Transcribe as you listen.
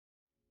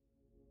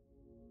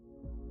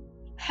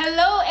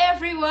Hello,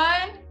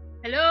 everyone!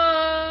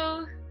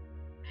 Hello!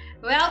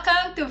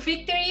 Welcome to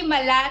Victory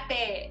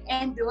Malate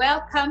and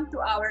welcome to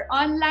our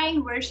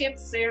online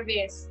worship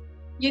service.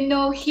 You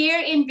know,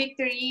 here in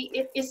Victory,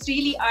 it is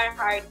really our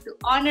heart to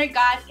honor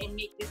God and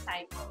make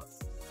disciples.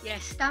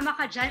 Yes, tama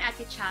ka dyan,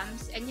 Ate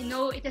Chams. And you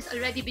know, it has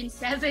already been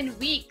 7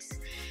 weeks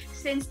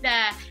since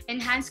the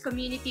enhanced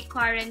community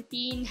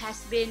quarantine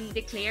has been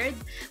declared.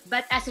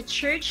 But as a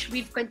church,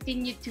 we've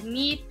continued to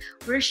meet,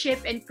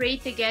 worship, and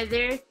pray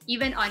together,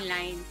 even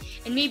online.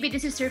 And maybe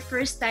this is your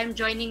first time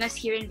joining us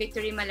here in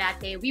Victory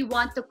Malate. We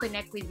want to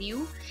connect with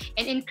you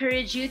and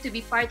encourage you to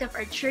be part of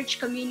our church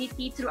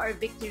community through our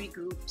Victory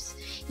groups.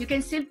 You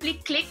can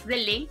simply click the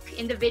link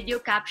in the video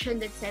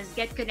caption that says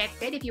Get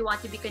Connected if you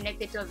want to be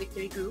connected to a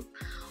Victory group.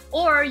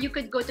 Or you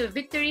could go to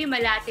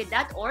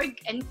victorymalate.org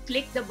and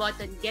click the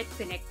button Get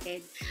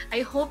Connected.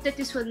 I hope that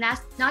this will not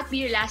be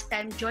your last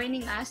time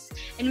joining us,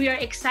 and we are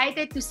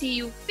excited to see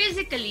you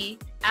physically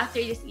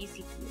after this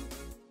ECQ.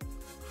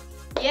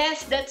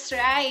 Yes, that's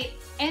right.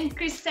 And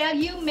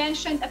Crisel, you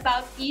mentioned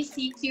about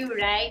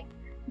ECQ, right?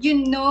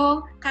 You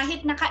know,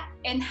 kahit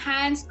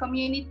naka-enhanced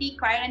community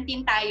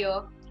quarantine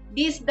tayo,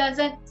 this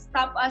doesn't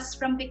stop us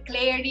from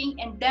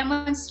declaring and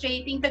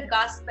demonstrating the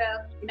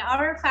gospel in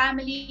our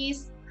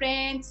families,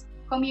 friends,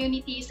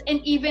 communities, and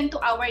even to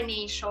our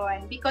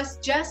nation. Because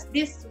just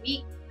this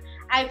week,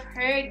 I've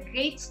heard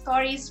great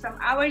stories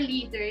from our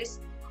leaders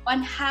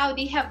on how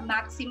they have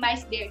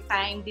maximized their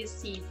time this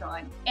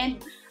season.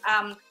 And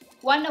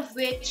one of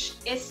which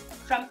is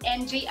from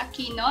NJ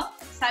Aquino.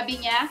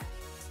 Sabi niya,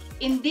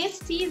 in this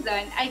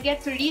season, I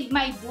get to read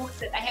my books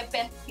that I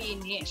haven't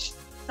finished.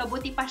 So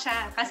buti pa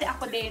siya, kasi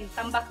ako din,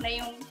 tambak na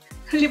yung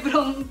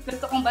librong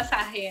gusto kong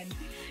basahin.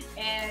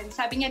 And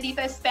sabi niya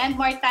dito, spend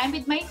more time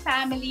with my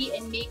family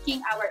and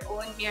making our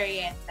own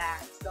merienda.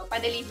 So,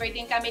 pa-deliver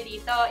din kami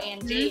dito,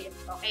 NJ,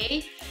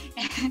 okay?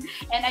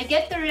 And I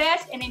get to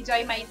rest and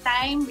enjoy my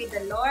time with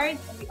the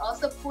Lord. And we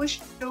also push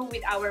through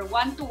with our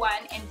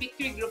one-to-one and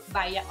victory group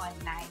via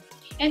online.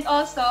 And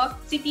also,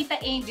 si Tita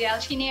Angel,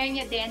 shinare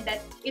niya din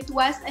that it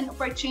was an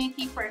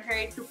opportunity for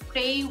her to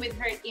pray with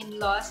her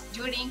in-laws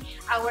during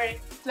our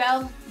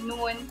 12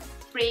 noon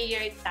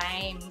prayer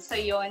time. So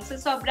yun. So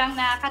sobrang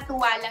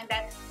nakakatuwa lang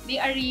that they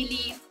are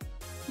really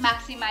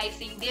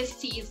maximizing this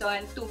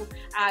season to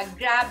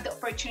grab the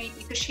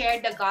opportunity to share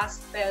the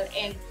gospel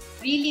and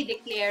really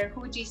declare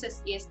who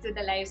Jesus is to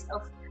the lives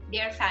of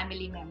their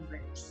family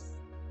members.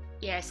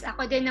 Yes,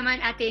 ako din naman,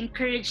 Ate,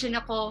 encouraged din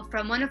ako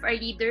from one of our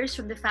leaders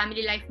from the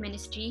Family Life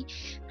Ministry,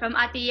 from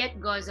Ate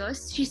Yet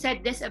Gozos. She said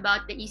this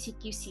about the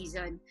ECQ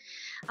season.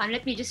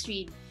 Let me just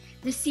read.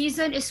 The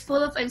season is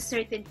full of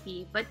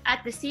uncertainty, but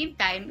at the same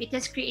time, it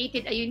has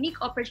created a unique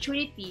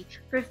opportunity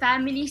for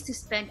families to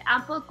spend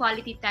ample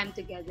quality time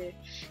together.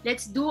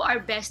 Let's do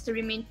our best to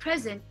remain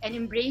present and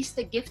embrace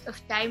the gift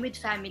of time with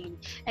family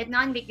and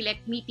not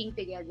neglect meeting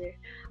together.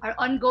 Our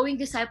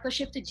ongoing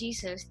discipleship to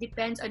Jesus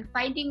depends on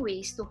finding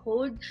ways to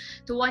hold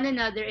to one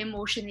another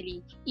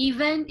emotionally,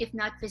 even if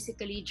not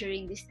physically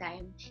during this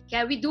time.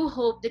 Kaya we do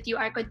hope that you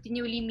are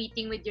continually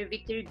meeting with your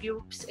victory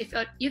groups.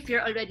 If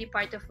you're already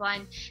part of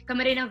one,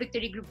 kami rin ang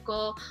victory group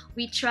ko,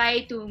 we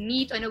try to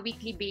meet on a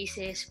weekly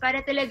basis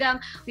para talagang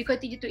we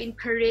continue to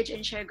encourage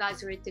and share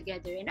God's word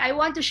together. And I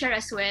want to share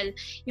as well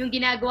yung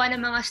ginagawa ng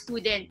mga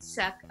students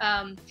sa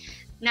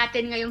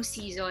natin ngayong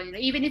season.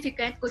 Even if you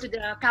can't go to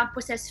the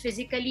campuses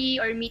physically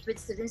or meet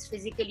with students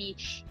physically,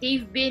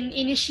 they've been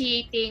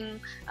initiating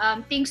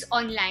things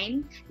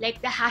online, like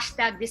the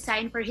hashtag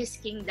Design for His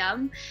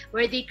Kingdom,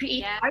 where they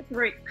create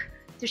artwork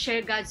to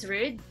share God's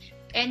word,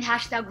 and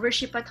hashtag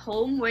Worship at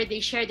Home, where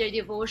they share their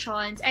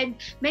devotions and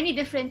many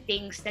different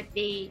things that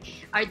they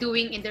are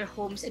doing in their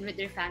homes and with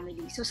their family.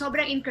 So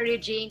sobrang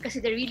encouraging kasi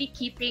they're really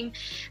keeping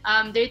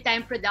their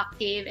time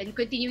productive and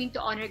continuing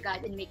to honor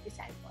God and make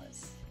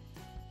disciples.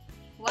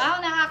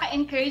 Wow,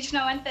 nakaka-encourage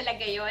naman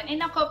talaga yon.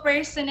 And ako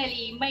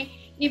personally,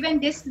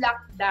 even this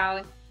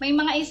lockdown, may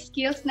mga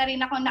skills na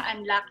rin ako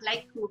na-unlock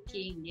like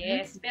cooking,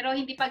 yes. Pero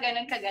hindi pa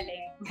ganun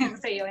kagaling.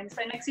 So yun, so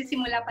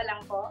nagsisimula pa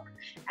lang po.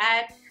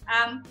 At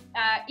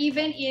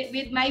even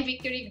with my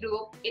victory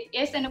group, it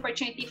is an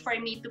opportunity for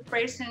me to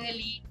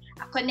personally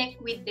connect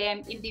with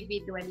them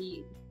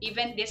individually,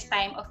 even this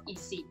time of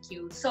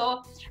ECQ.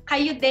 So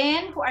kayo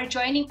din who are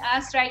joining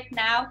us right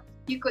now,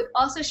 you could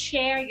also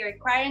share your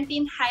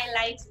quarantine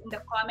highlights in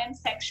the comment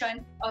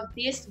section of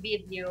this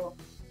video.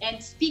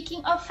 And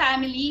speaking of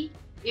family,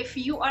 if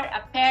you are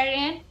a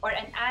parent or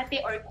an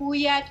ate or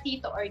kuya,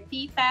 tito or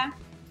tita,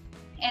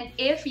 and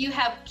if you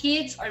have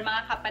kids or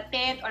mga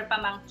kapatid or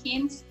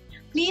pamangkins,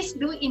 please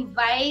do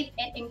invite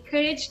and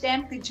encourage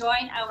them to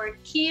join our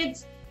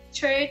kids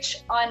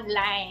church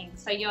online.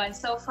 So yun.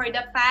 So for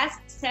the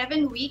past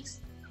 7 weeks,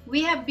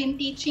 we have been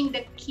teaching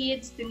the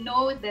kids to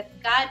know that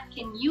God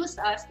can use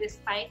us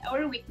despite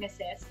our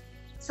weaknesses,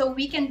 so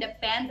we can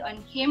depend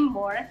on Him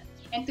more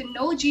and to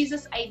know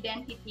Jesus'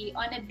 identity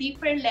on a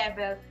deeper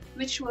level,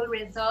 which will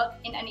result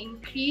in an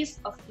increase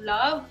of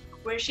love,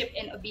 worship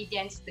and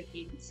obedience to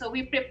Him. So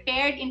we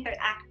prepared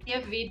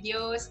interactive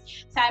videos,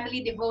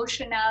 family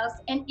devotionals,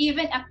 and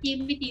even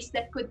activities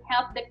that could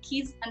help the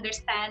kids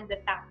understand the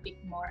topic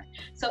more.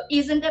 So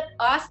isn't that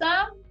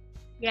awesome?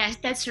 Yes,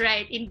 that's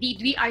right. Indeed,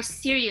 we are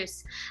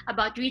serious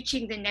about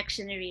reaching the next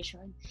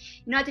generation.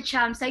 You know, the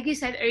Chams, like you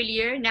said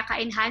earlier,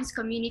 naka-enhance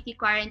community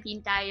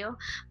quarantine tayo,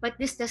 but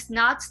this does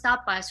not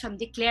stop us from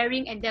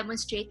declaring and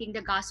demonstrating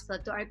the gospel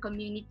to our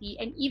community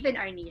and even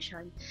our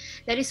nation.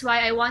 That is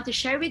why I want to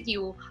share with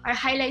you our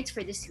highlights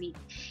for this week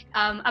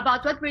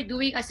about what we're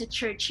doing as a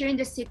church here in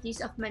the cities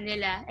of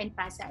Manila and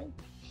Pasay.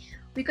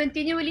 We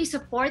continually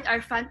support our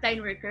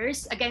frontline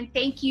workers. Again,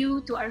 thank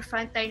you to our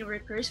frontline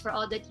workers for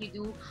all that you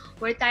do.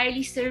 We're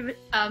tirelessly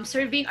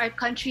serving our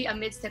country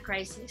amidst the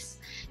crisis.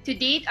 To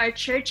date, our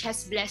church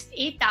has blessed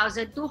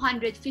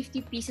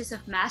 8,250 pieces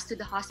of mass to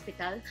the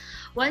hospital,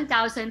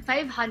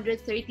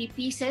 1,530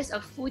 pieces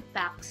of food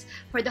packs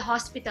for the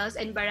hospitals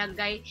and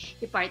barangay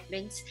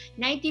departments,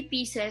 90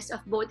 pieces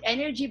of both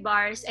energy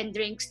bars and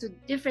drinks to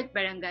different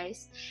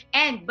barangays,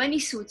 and bunny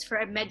suits for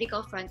our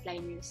medical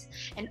frontliners.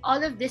 And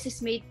all of this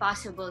is made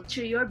possible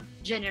through your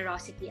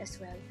generosity as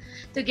well.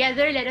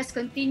 Together, let us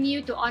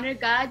continue to honor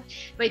God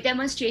by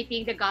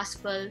demonstrating the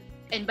gospel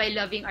and by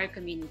loving our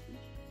community.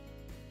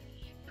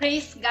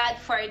 Praise God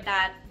for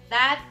that.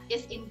 That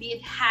is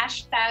indeed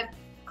hashtag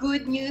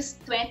Good News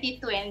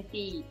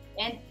 2020.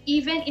 And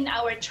even in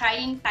our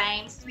trying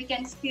times, we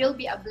can still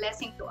be a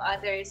blessing to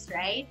others,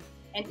 right?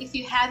 And if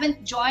you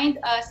haven't joined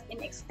us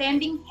in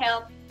extending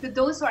help to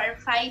those who are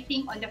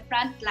fighting on the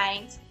front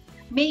lines,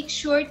 make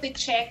sure to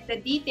check the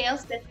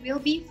details that will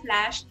be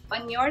flashed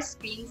on your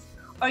screens,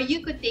 or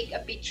you could take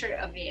a picture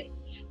of it.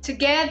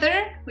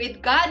 Together,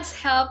 with God's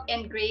help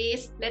and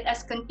grace, let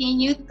us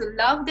continue to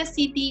love the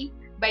city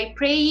by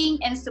praying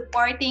and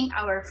supporting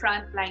our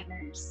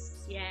frontliners.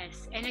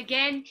 Yes, and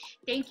again,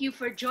 thank you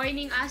for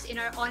joining us in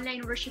our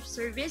online worship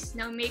service.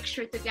 Now make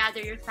sure to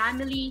gather your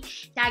family,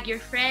 tag your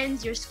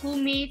friends, your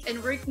schoolmates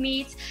and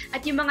workmates,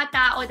 at yung mga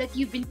tao that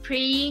you've been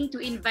praying to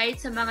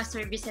invite sa mga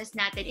services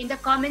natin in the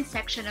comment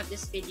section of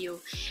this video.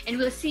 And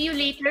we'll see you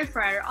later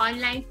for our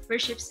online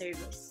worship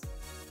service.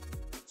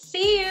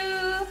 See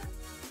you!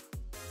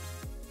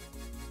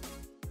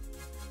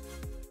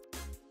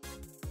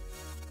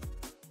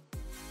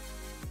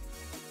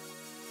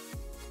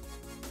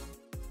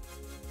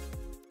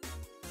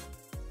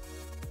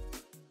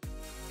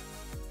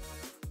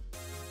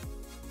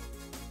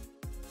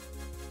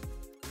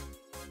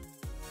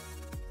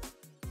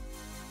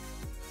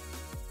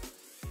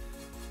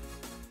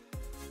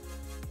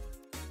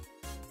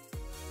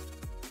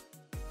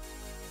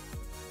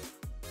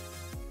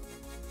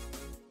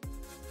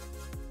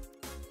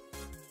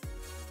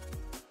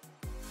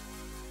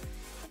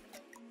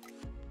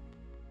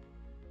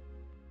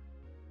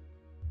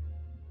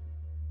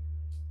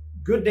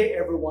 Good day,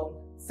 everyone.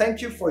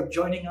 Thank you for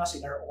joining us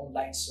in our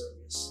online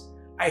service.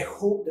 I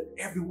hope that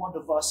every one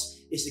of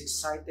us is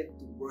excited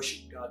to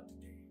worship God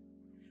today.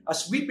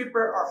 As we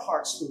prepare our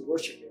hearts to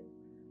worship Him,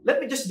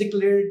 let me just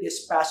declare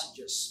these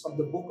passages from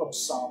the book of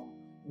Psalm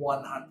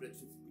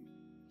 150.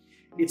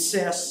 It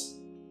says,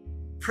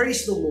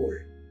 "Praise the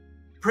Lord.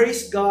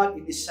 Praise God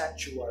in His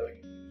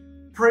sanctuary.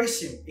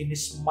 Praise Him in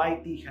His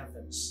mighty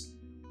heavens.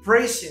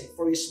 Praise Him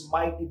for His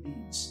mighty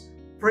deeds.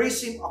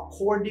 Praise Him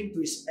according to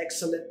His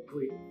excellent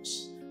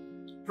greatness.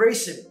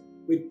 Praise Him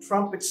with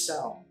trumpet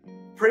sound.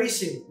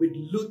 Praise Him with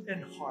lute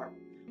and harp.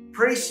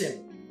 Praise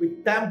Him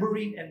with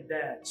tambourine and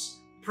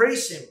dance.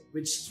 Praise Him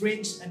with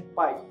strings and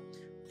pipe.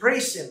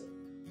 Praise Him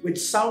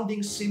with sounding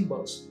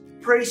cymbals.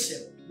 Praise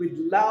Him with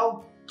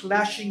loud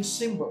clashing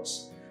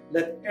cymbals.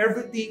 Let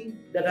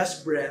everything that has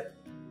breath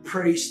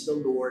praise the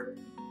Lord.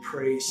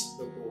 Praise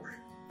the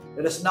Lord."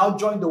 Let us now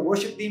join the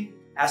worship team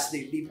as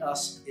they lead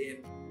us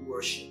in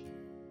worship.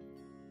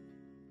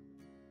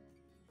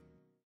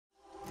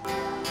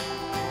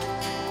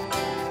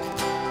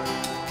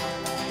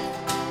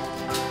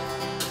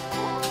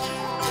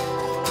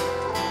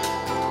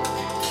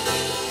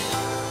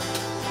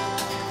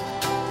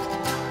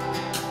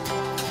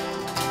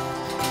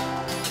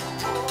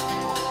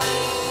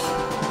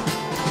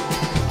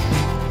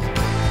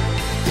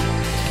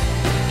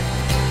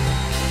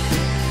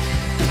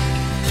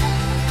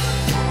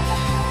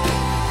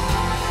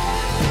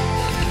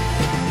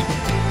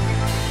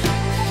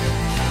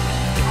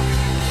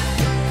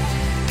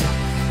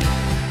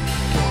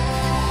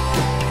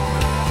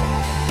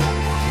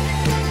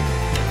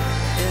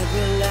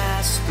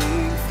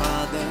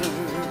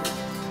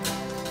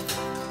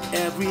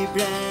 Every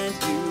brand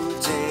new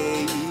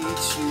day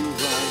each you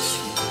rise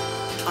you.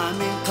 I'm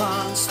in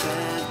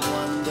constant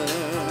wonder.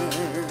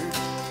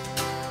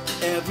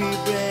 Every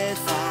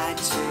breath I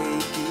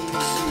take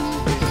is you.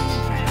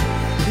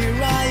 Here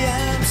I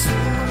am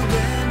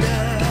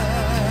surrendered.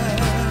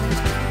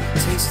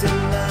 Taste the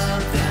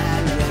love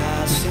that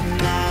lasts,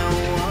 and I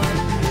want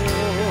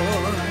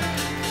more.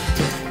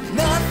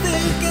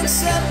 Nothing can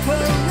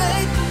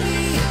separate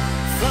me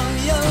from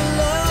your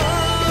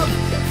love,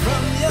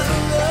 from your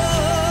love.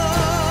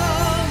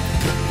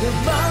 The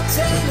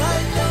mountain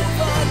I know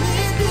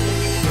valley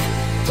deep,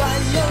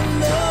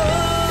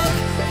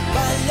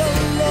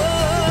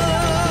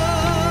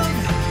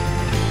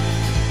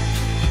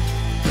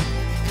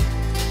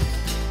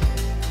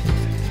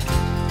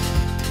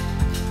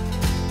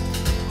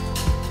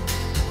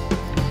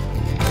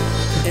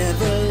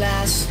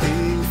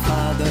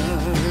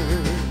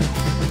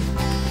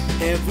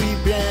 Every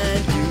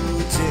brand new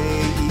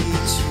day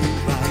each new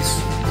rise.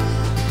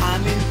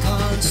 I'm in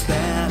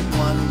constant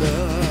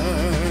wonder.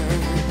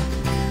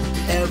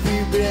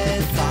 Every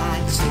breath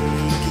I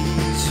take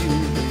is you.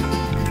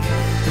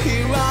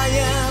 Here I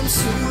am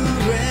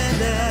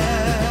surrendered.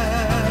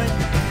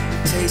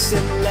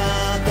 Tasting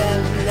love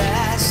that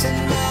lasts,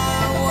 and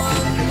now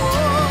one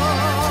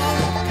more.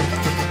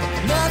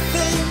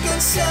 Nothing can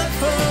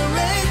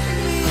separate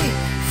me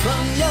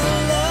from your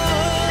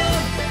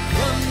love,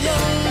 from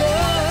your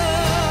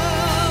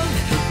love.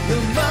 The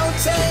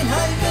mountain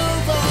high, no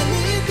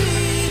valley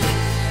deep,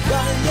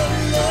 by your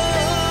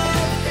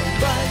love,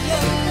 by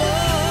your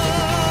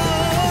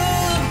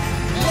love.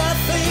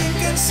 Nothing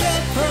can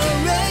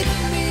separate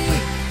me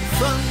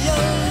from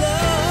your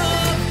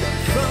love,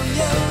 from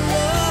your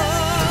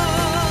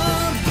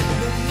love.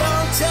 The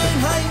mountain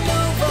high, no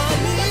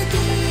valley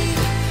deep,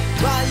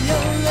 by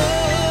your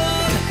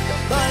love,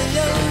 by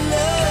your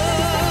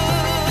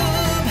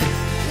love.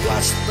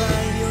 Washed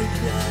by your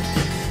blood,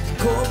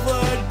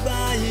 covered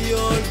by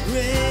your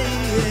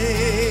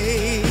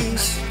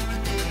grace.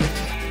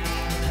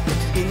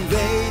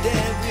 Invade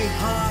every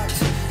heart,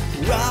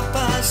 wrap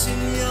us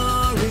in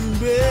your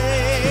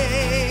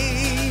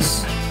embrace.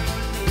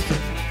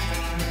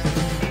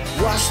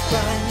 Washed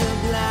by your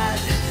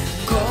blood,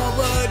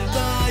 covered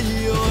by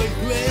your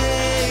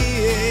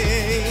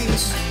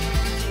grace.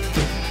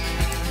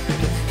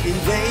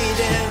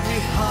 Invade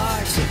every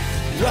heart,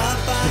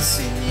 wrap us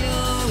in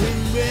your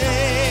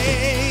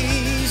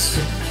embrace.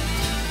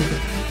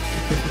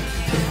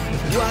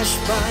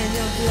 Washed by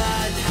your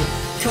blood,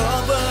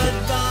 covered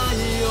by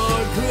your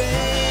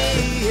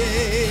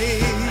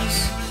grace.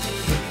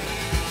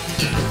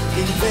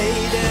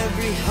 Invade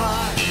every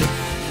heart,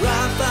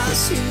 wrap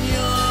us in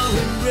your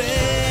embrace.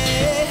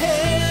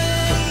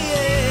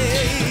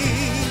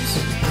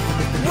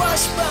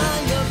 Washed by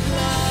your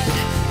blood,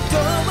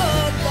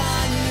 covered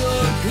by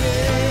your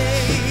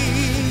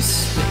grace.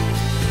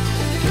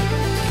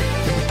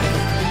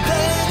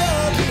 Invade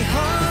every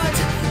heart,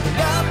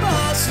 wrap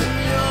us in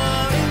your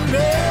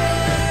embrace.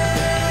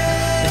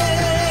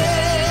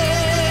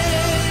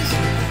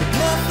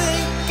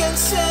 Nothing can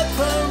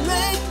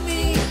separate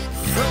me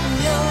from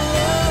your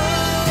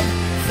love,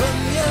 from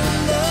your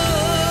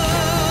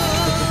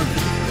love.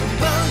 The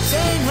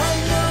mountain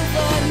high, no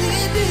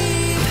valley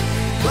deep,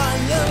 by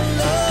your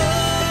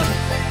love,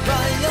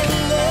 by your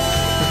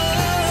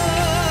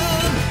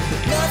love.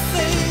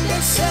 Nothing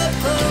can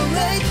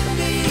separate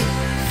me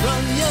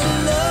from your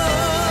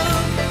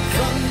love,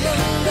 from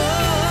your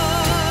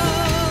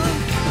love.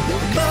 The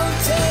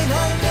mountain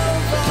high, no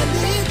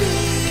valley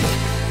deep,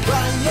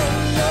 by your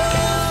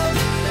love,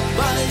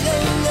 by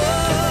your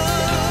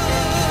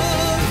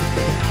love.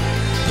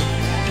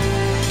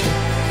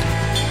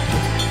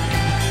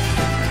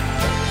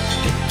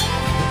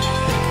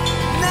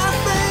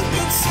 Nothing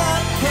can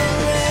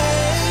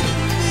separate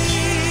me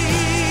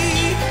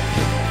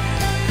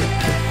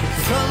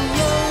from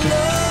your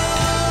love.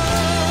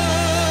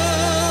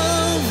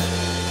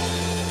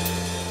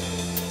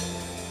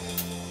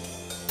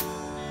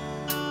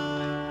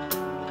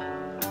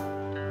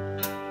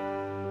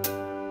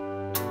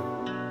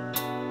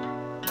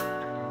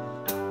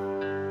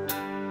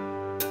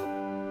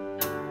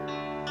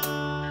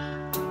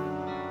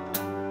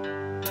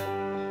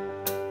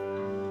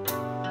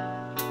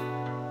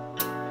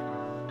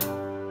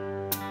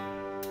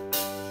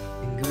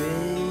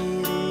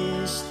 Great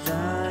is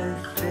thy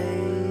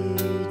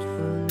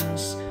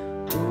faithfulness,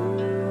 O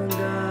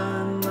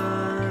God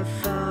my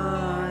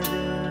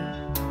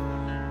Father.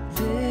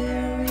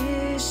 There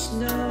is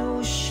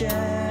no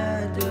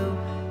shadow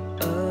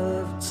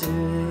of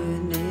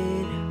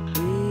turning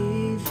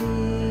with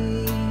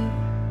thee.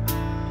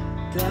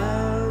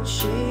 Thou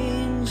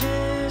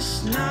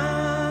changest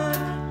not,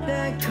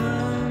 thy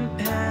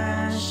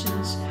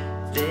compassions,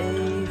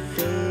 they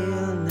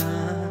fail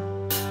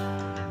not.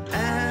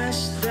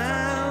 As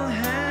thou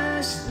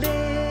hast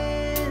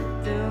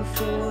been,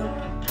 therefore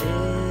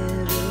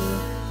ever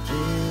will be.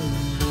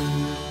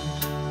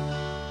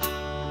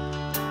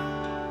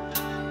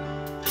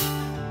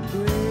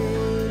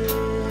 Great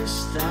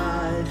is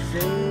thy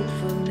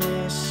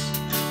faithfulness.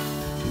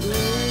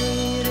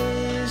 Great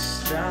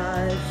is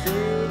thy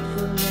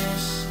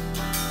faithfulness.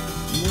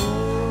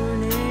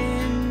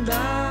 Morning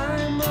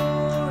by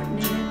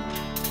morning,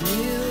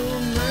 new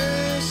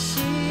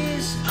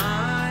mercies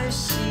I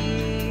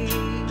see.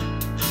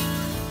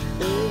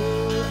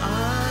 All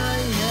I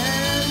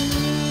have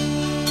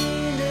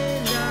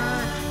needed,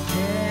 thy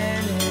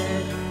hand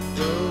hath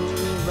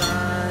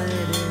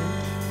provided.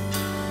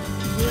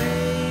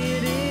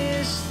 Great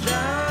is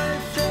thy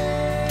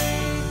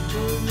faithfulness.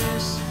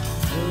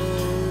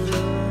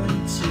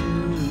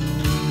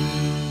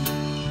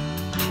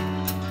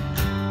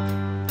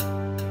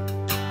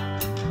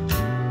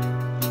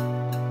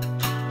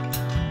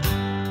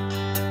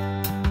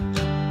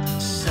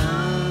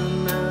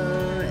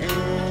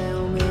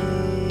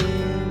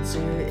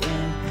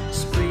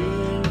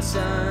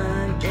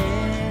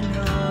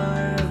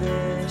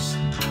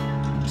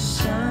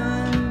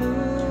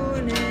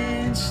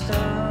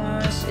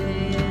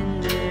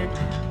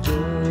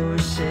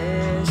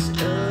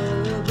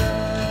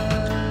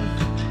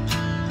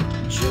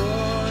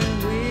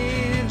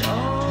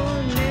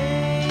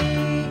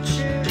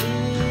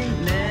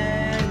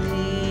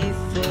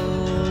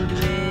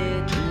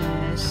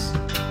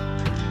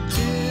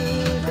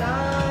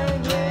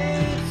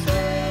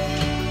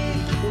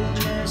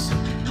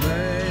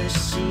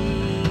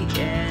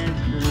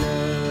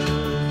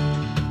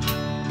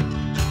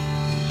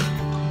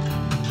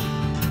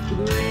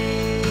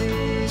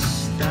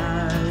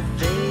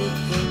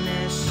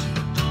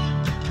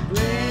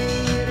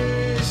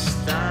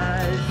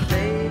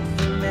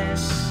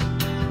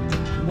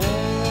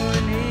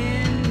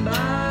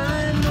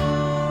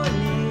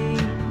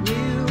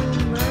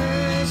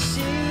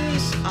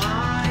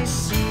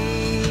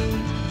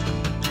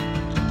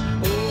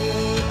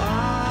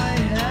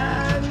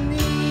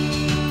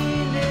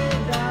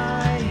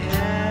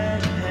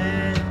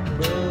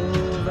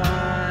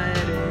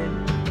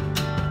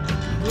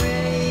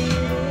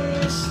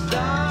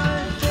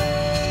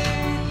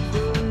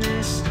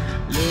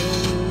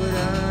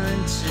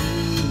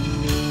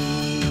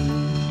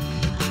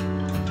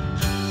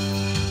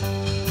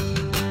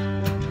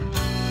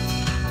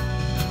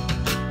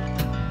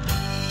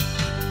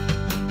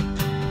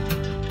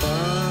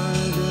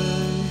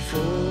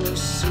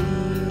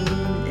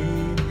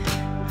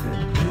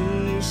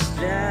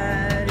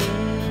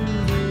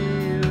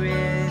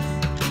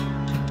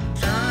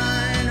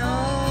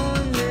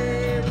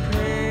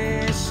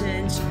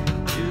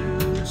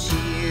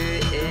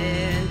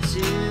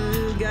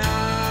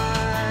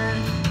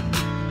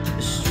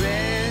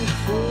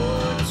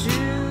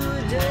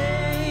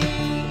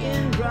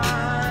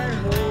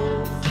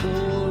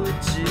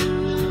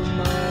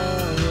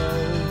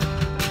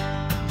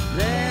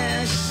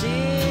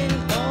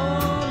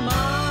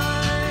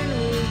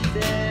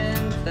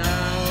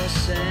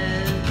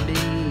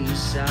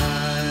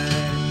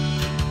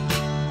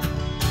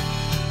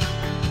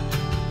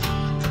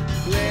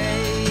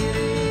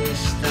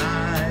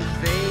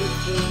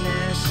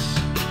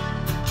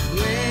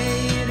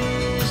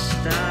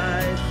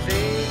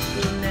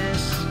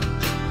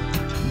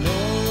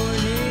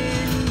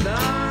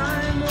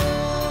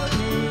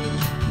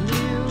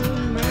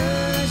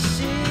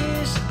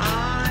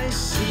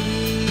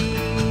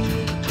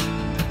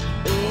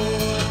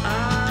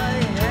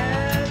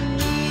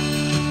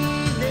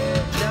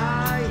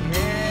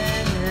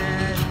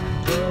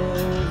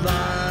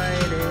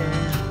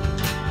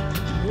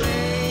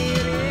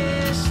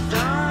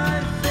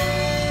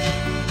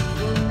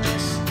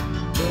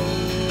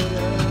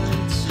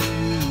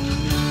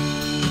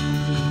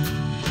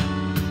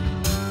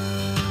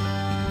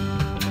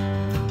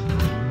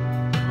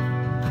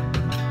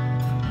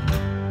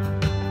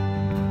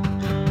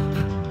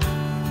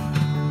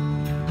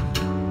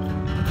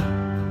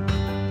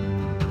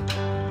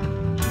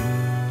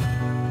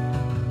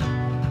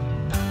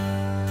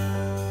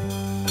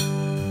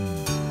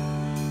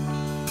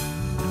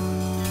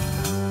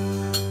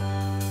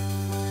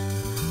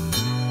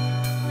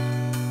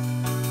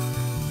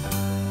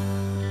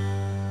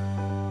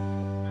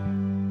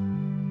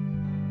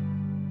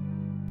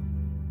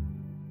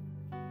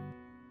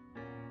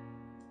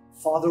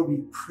 Father, we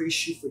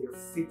praise you for your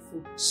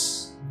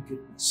faithfulness and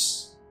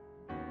goodness.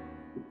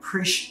 We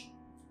praise you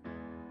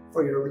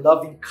for your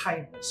loving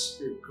kindness,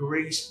 your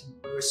grace and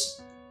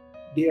mercy.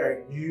 They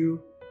are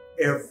new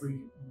every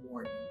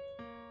morning.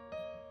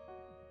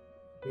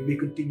 May we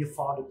continue,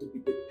 Father, to be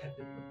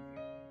dependent on you.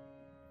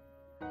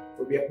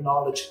 For we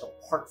acknowledge that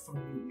apart from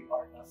you, we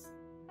are nothing.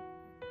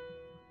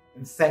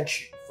 And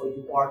thank you for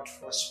you are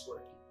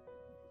trustworthy.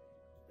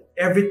 That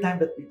every time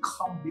that we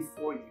come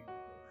before you,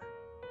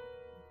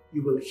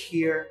 you will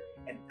hear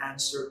and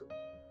answer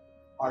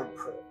our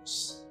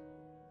prayers.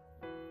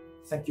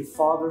 Thank you,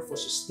 Father, for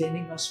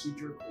sustaining us with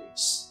your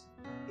grace.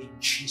 In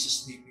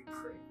Jesus' name we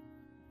pray.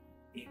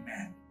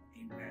 Amen.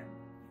 Amen.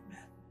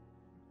 Amen.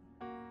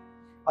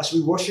 As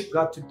we worship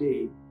God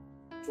today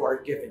to our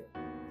giving,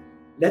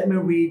 let me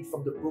read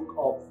from the book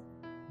of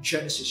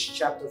Genesis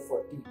chapter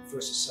 14,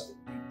 verses 17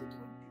 to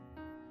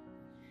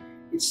 20.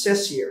 It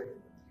says here,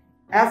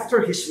 after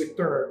his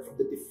return from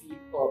the defeat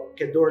of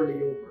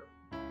Kedorlaomer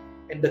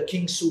and the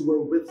kings who were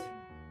with him,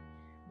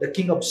 the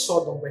king of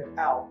Sodom went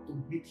out to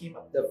meet him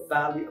at the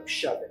valley of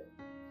Shaveh,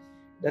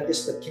 that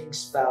is the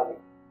king's valley.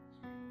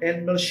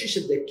 And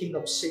Melchizedek, king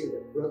of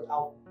Salem, brought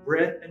out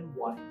bread and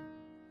wine.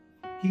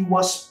 He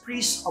was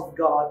priest of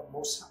God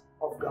Most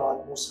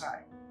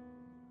High.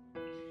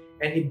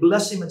 And he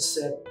blessed him and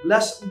said,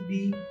 Blessed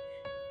be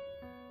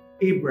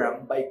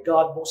Abram by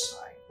God Most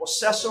High,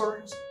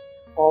 possessor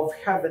of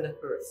heaven and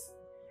earth.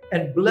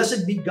 And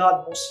blessed be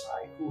God Most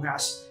High, who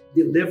has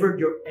delivered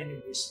your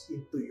enemies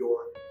into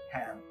your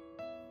hand.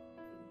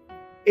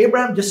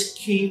 Abraham just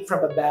came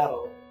from a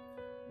battle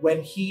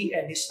when he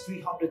and his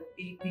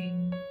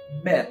 318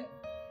 men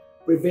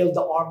prevailed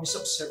the armies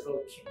of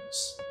several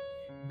kings.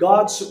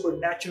 God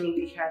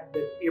supernaturally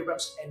handed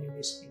Abraham's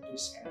enemies into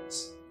his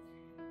hands.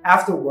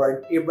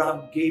 Afterward,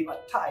 Abraham gave a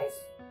tithe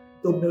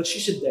to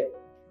Melchizedek,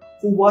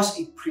 who was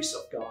a priest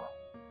of God.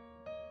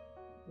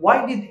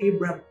 Why did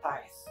Abraham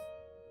tithe?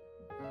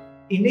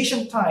 In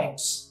ancient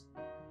times,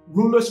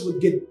 rulers would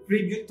give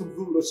tribute to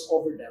rulers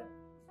over them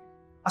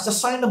as a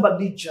sign of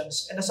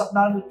allegiance and as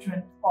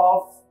acknowledgement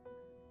of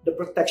the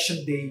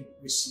protection they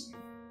receive.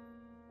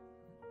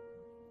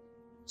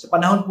 Sa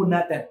panahon po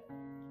natin,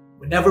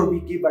 whenever we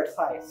give our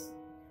tithe,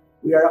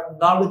 we are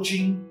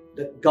acknowledging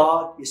that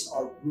God is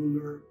our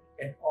ruler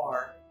and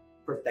our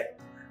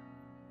protector.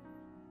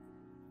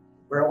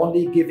 We're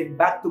only giving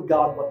back to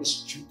God what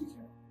is due to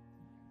Him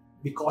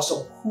because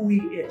of who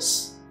He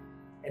is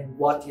and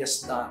what He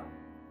has done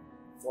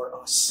for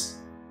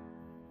us.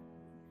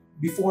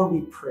 Before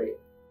we pray,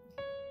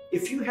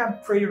 if you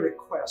have prayer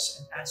requests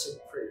and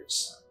answered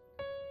prayers,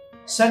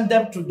 send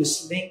them through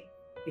this link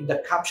in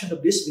the caption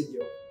of this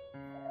video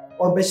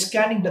or by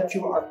scanning the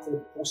QR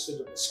code posted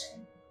on the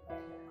screen.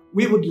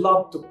 We would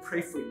love to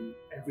pray for you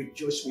and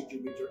rejoice with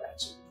you with your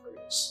answered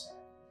prayers.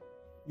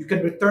 You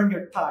can return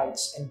your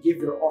tithes and give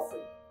your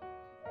offering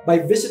by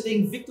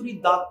visiting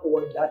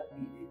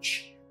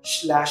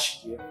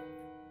victory.org.ph/give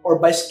or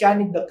by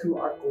scanning the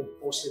QR code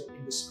posted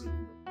in this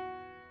video.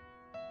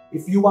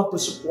 If you want to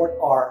support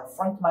our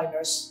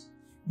frontliners,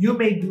 you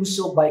may do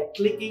so by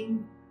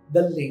clicking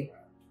the link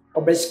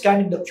or by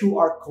scanning the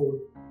QR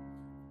code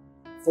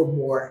for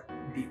more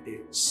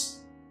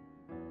details.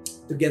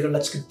 Together,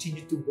 let's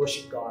continue to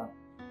worship God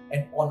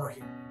and honor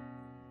Him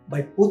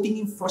by putting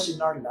Him first in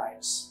our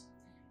lives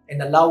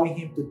and allowing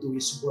Him to do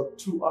His work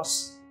through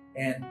us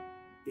and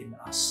in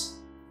us.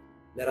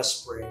 Let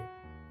us pray.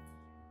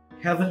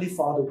 Heavenly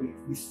Father,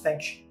 we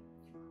thank you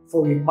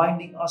for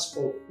reminding us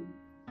for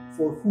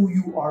who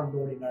you are,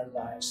 Lord, in our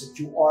lives, that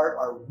you are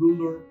our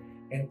ruler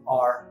and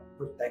our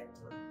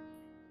protector.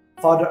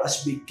 Father,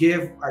 as we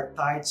give our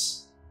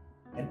tithes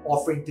and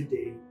offering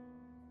today,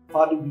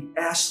 Father, we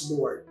ask,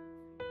 Lord,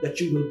 that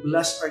you will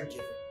bless our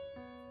giving.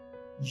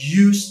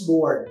 Use,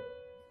 Lord,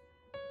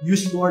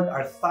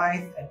 our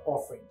tithe and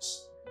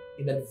offerings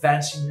in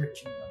advancing your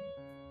kingdom.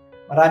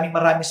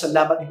 Maraming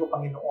salamat po,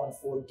 Panginoon,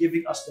 for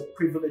giving us the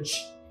privilege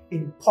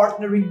in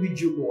partnering with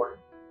you, Lord,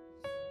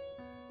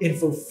 in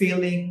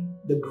fulfilling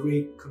the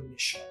Great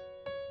Commission.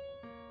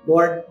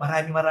 Lord,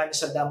 maraming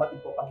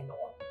salamat po,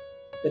 Panginoon,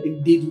 that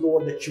indeed,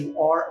 Lord, that you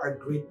are our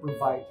great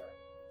provider.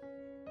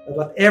 That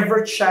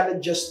whatever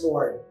challenges,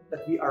 Lord,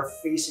 that we are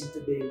facing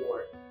today,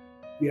 Lord,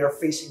 we are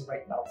facing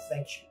right now,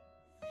 thank you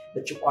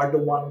that you are the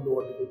one,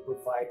 Lord, that will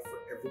provide for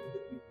everything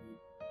that we need.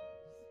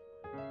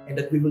 And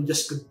that we will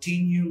just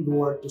continue,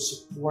 Lord, to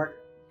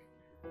support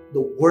the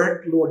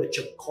work, Lord, that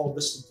you have called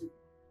us to do.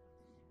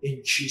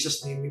 In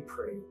Jesus' name we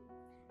pray.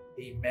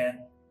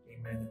 Amen,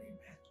 amen, and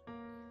amen.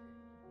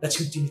 Let's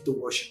continue to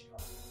worship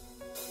God.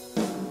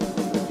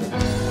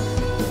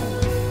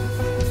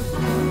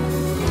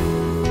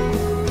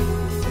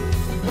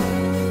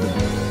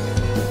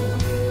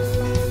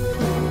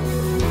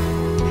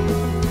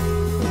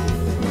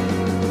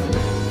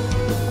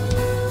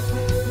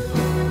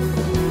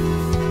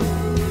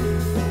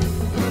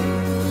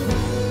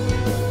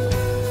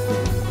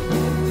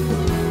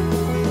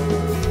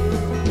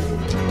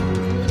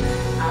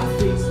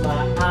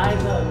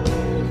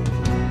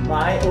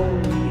 My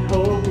only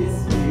hope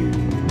is you.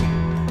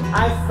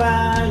 I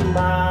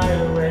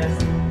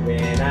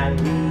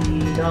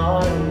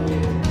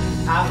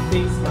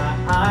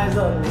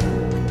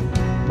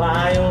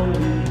My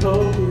only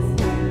hope is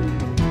you.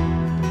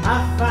 I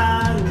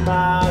find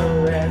my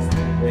rest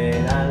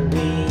when I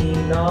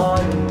lean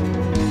on you.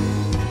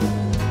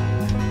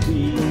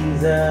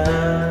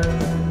 Jesus,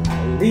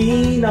 I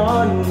lean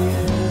on you.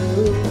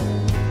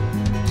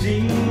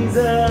 Jesus,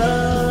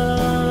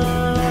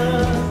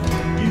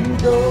 you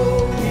go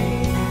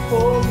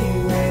before me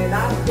when I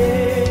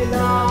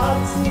cannot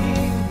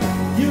see.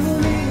 You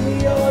lead me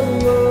on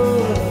the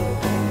road.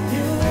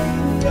 You lead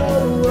me on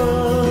the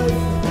road.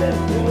 Let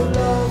your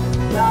love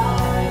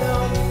light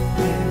up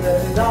in the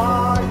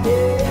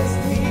darkest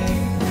need.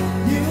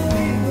 You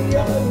lead me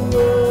on the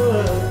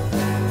road.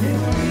 You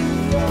lead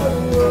me on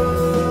the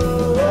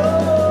road.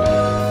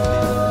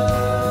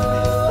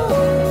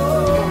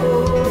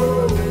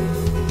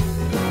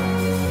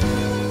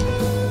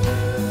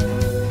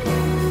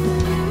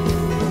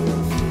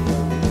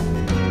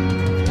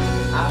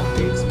 I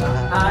fix my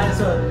eyes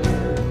on you,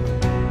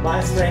 my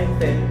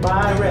strength and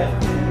my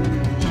refuge.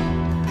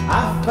 I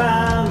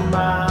found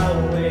my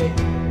way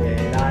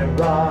and I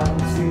run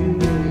to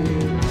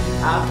you.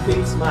 I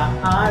fix my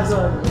eyes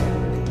on you,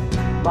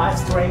 my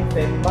strength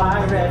and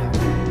my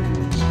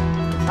refuge.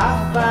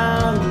 I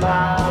found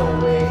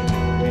my way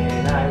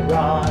when I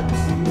run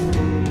to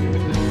you.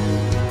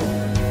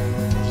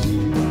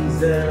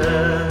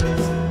 Jesus,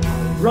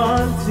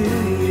 run to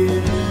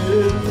you.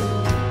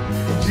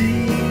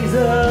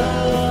 Jesus,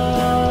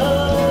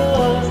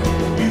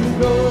 you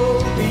go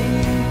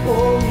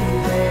before me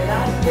when I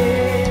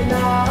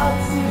cannot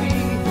see.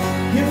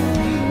 You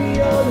lead me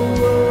on the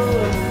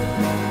road.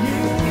 You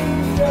lead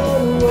me on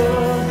the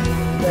road.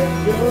 Let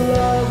your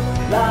love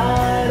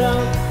light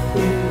up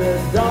in the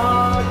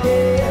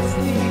darkest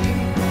need.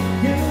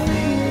 You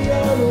lead me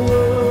on the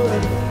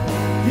road.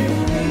 You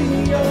lead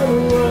me on the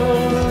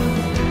road.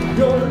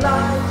 Your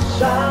light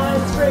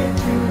shines straight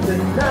through the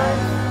night.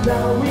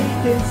 Now we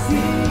can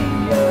see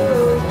you.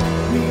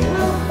 We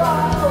will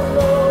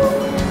follow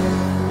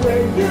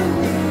when you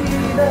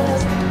lead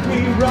us. We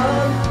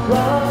run,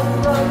 run,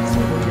 run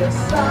to your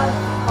side.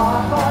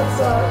 Our hearts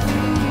are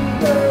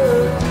eager.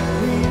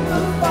 We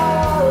will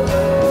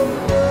follow.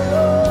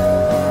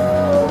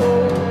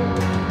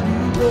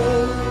 You go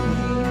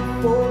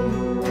before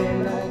me when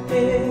I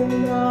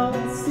cannot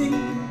see.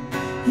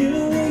 You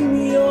lead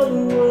me on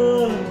the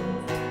road.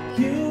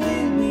 You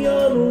lead me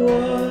on the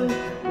road.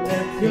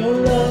 Let your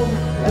love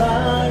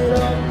light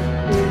up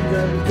in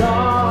the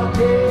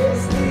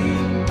darkest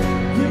need.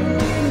 You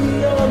lead me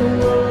on the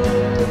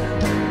road.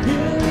 You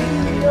lead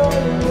me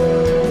on the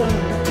road.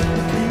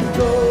 You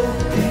go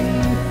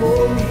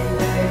before me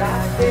when I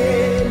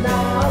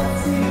cannot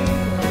see.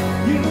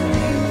 You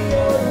lead me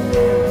on the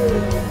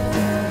road.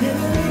 You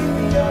lead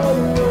me on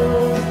the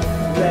road.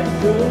 Let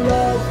your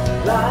love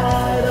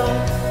light up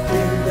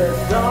in the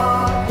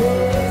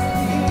darkest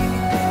need.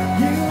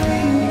 You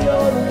lead me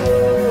on the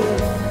road.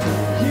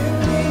 You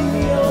lead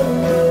me on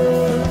the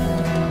road.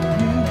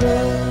 You go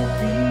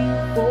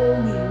before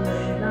me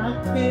when I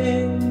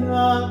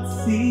cannot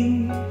see.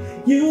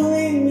 You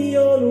lead me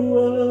on the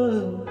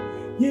road.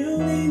 You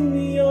lead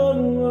me on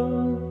the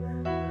road.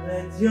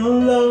 Let your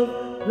love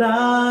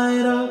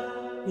light up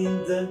in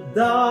the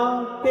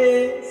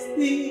darkest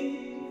need.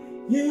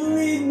 You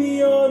lead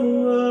me on the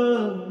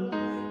road.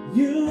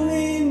 You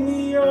lead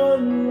me on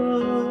the road.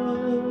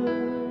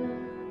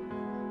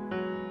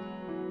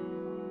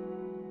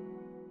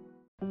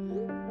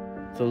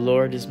 The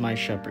Lord is my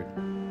shepherd.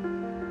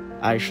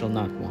 I shall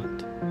not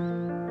want.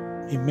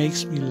 He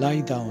makes me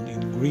lie down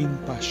in green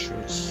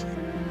pastures.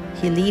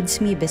 He leads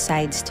me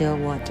beside still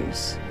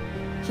waters.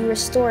 He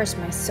restores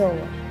my soul.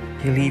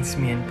 He leads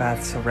me in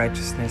paths of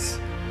righteousness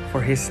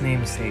for his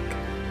name's sake.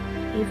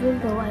 Even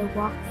though I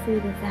walk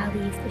through the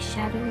valley of the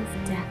shadow of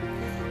death,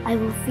 I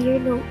will fear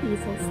no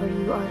evil, for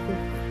you are with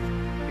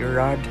me. Your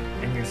rod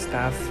and your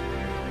staff,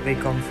 they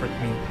comfort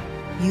me.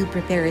 You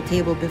prepare a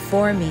table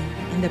before me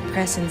in the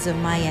presence of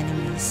my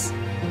enemies.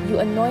 You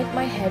anoint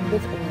my head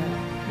with oil,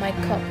 my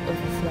cup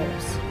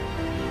overflows.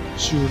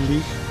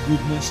 Surely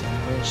goodness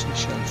and mercy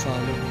shall follow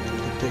me all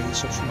the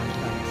days of my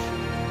life.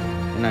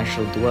 And I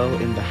shall dwell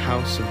in the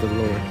house of the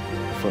Lord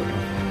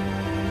forever.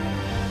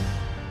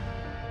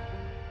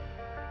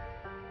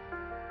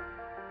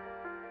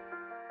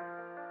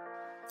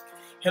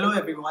 Hello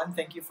everyone,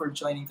 thank you for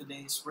joining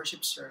today's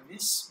worship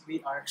service.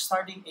 We are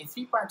starting a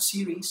 3-part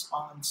series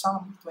on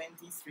Psalm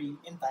 23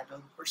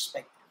 entitled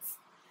Perspective.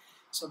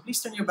 So please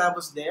turn your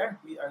Bibles there.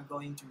 We are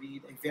going to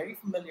read a very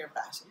familiar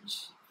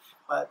passage,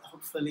 but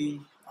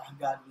hopefully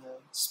God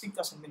will speak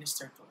to us and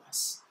minister to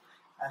us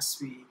as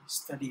we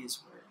study His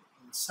Word.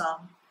 In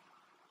Psalm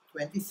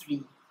 23,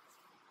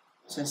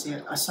 it says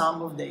here, a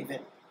Psalm of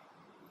David.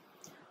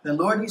 The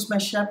Lord is my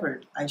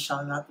shepherd, I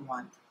shall not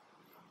want.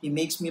 He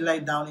makes me lie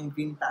down in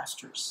green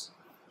pastures.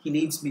 He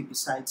leads me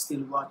beside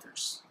still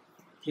waters.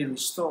 He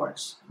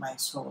restores my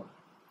soul.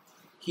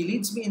 He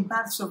leads me in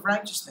paths of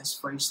righteousness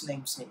for His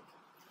name's sake.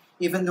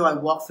 Even though I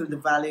walk through the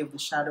valley of the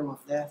shadow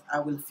of death, I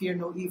will fear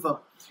no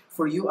evil,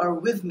 for you are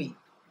with me.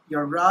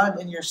 Your rod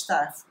and your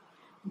staff,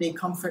 they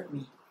comfort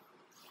me.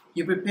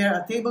 You prepare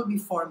a table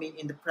before me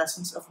in the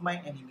presence of my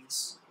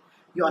enemies.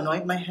 You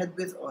anoint my head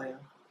with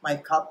oil, my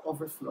cup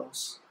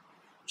overflows.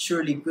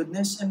 Surely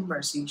goodness and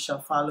mercy shall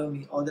follow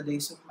me all the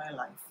days of my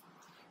life,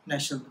 and I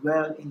shall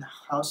dwell in the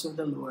house of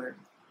the Lord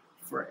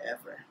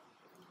forever.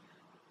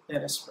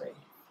 Let us pray.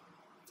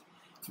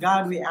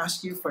 God, we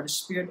ask you for the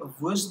spirit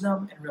of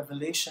wisdom and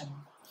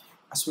revelation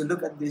as we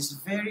look at this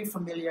very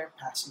familiar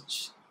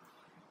passage.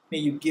 May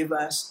you give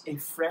us a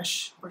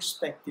fresh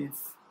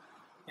perspective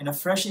and a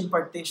fresh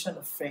impartation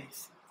of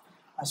faith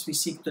as we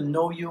seek to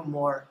know you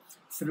more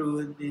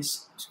through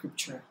this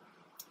scripture.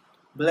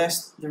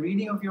 Bless the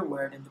reading of your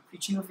word and the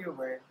preaching of your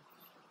word,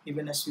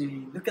 even as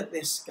we look at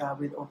this, God,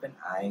 with open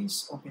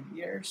eyes, open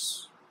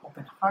ears,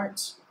 open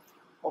hearts,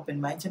 open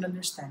minds and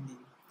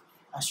understanding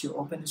as you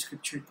open the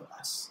scripture to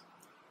us.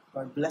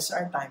 Lord, bless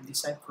our time.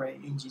 This I pray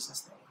in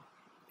Jesus'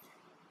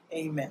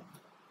 name. Amen.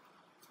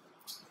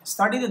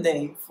 Starting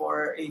today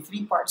for a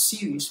 3-part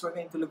series, we're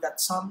going to look at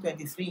Psalm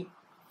 23.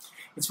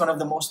 It's one of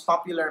the most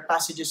popular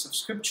passages of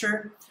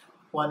scripture,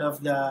 one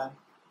of the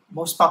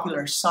most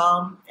popular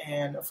psalm,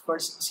 and of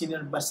course, sino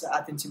ba sa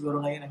atin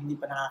siguro ngayon ang hindi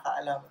pa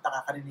nakakaalam at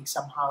nakakarinig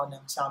somehow ng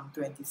Psalm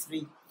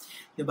 23.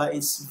 Diba?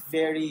 It's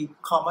very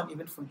common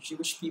even for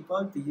Jewish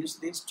people to use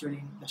this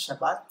during the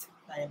Shabbat.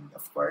 And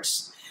of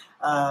course,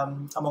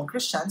 among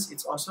Christians,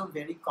 it's also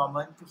very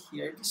common to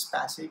hear this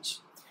passage,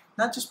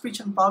 not just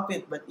preached in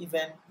pulpit, but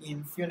even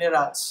in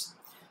funerals.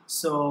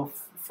 So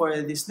for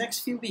this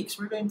next few weeks,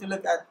 we're going to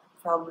look at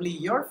probably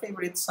your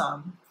favorite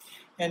psalm,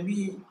 and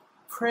we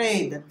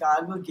pray that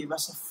God will give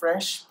us a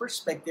fresh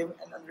perspective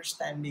and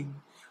understanding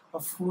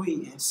of who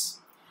He is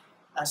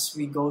as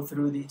we go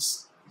through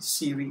this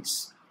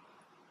series.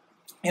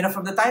 And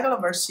from the title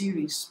of our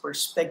series,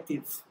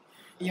 Perspective,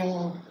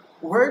 yung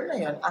word na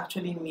yun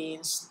actually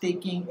means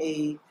taking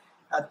a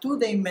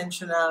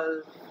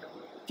two-dimensional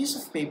piece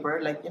of paper,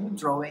 like in a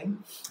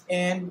drawing,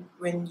 and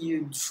when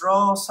you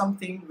draw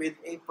something with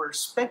a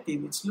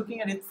perspective, it's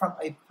looking at it from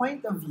a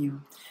point of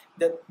view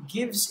that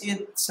gives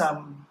it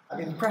some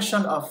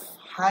impression of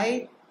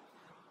height,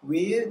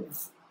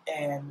 width,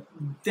 and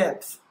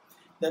depth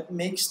that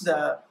makes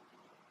the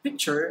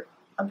picture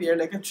appear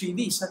like a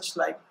 3D, such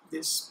like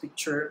this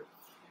picture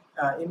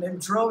in a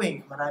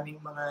drawing. Maraming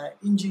mga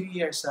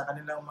engineers sa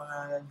kanilang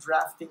mga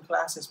drafting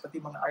classes, pati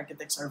mga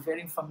architects are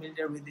very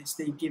familiar with this.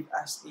 They give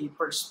us a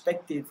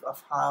perspective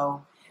of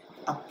how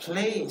a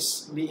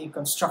place being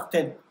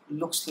constructed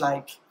looks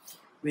like,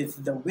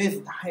 with the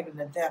width, the height, and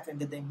the depth, and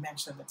the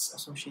dimension that's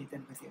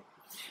associated with it.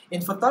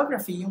 In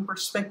photography, yung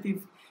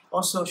perspective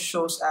also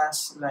shows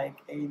us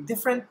like a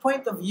different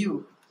point of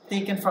view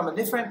taken from a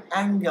different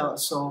angle.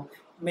 So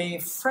may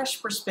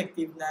fresh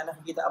perspective na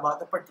nakikita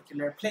about a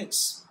particular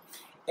place.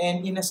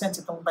 And in a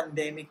sense, itong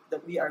pandemic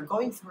that we are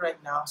going through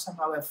right now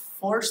somehow have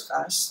forced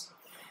us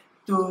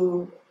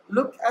to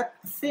look at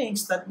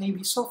things that may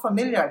be so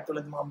familiar,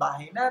 tulad ng mga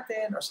bahay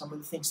natin or some of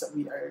the things that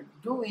we are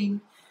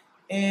doing.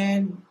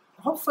 And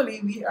hopefully,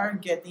 we are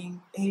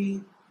getting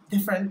a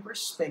different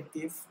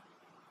perspective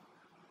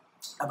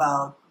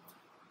about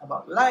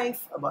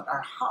life, about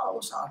our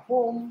house, our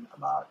home,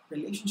 about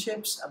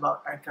relationships,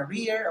 about our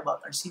career,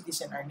 about our cities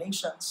and our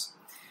nations.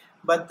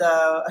 But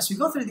as we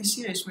go through this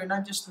series, we're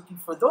not just looking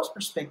for those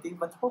perspectives,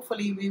 but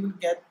hopefully we will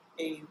get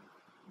a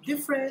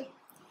different,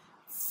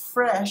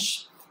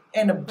 fresh,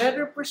 and a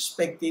better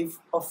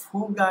perspective of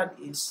who God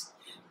is,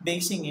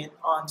 basing it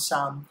on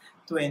Psalm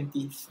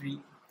 23.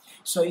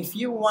 So if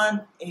you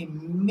want a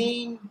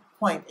main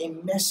point, a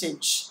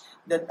message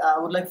that I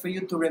would like for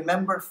you to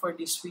remember for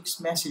this week's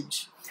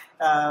message,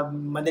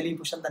 madali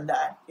po siyang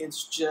tandaan.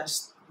 It's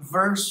just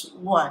verse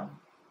 1.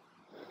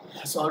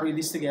 Let's all read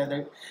this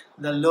together.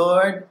 The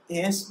Lord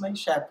is my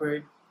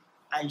shepherd,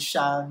 I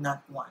shall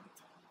not want.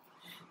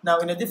 Now,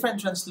 in a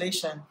different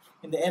translation,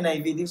 in the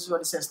NIV, this is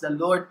what it says. The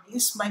Lord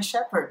is my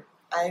shepherd,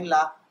 I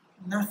lack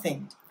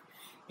nothing.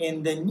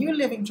 In the New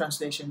Living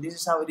Translation, this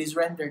is how it is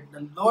rendered.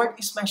 The Lord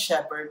is my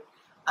shepherd,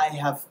 I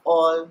have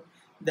all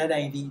that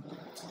I need.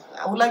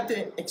 I would like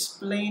to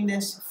explain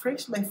this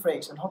phrase by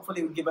phrase, and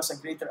hopefully it will give us a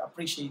greater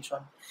appreciation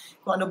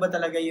kung ano ba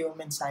talaga yung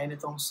mensahe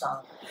nitong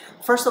psalm.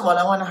 First of all,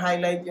 I want to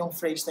highlight yung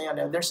phrase na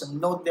yan. There's a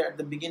note there at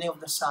the beginning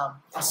of the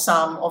psalm, a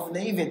psalm of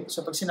David.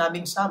 So pag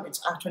sinabing psalm, it's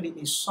actually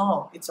a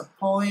song. It's a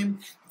poem.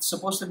 It's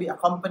supposed to be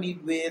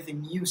accompanied with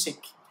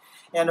music.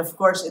 And of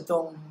course,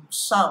 itong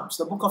Psalms,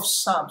 the book of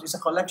Psalms, is a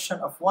collection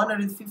of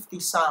 150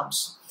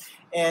 psalms.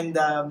 And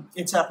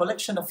it's a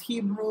collection of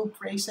Hebrew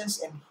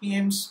praises and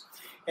hymns,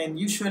 and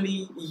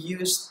usually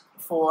used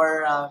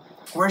for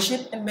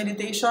worship and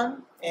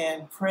meditation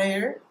and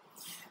prayer.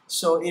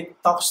 So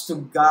it talks to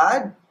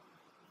God,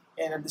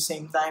 and at the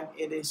same time,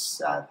 it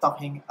is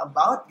talking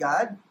about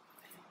God,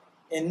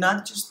 and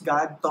not just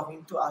God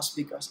talking to us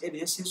because it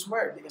is His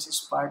Word, because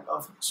it's part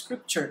of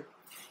Scripture.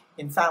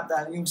 In fact,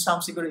 yung Psalm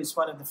siguro is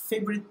one of the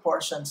favorite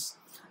portions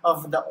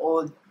of the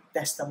Old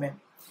Testament.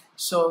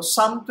 So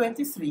Psalm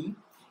 23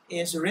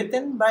 is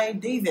written by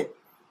David,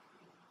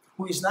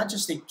 who is not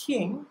just a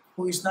king,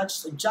 who is not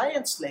just a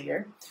giant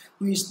slayer,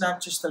 who is not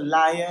just a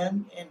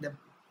lion and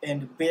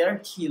a bear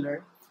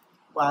killer,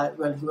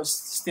 while he was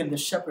still the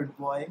shepherd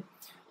boy,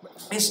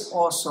 is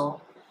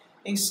also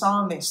a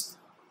psalmist.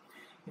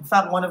 In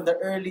fact, one of the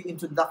early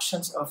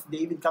introductions of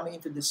David coming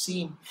into the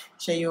scene,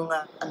 siya yung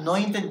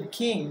anointed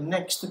king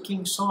next to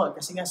King Saul.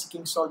 Kasi nga si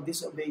King Saul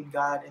disobeyed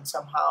God and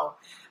somehow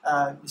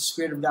the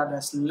Spirit of God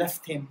has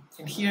left him.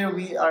 And here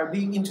we are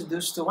being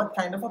introduced to what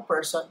kind of a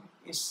person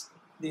is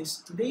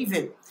this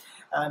David.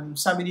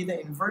 Sabi dito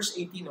in verse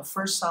 18 of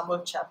 1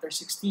 Samuel chapter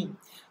 16,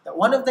 that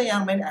one of the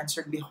young men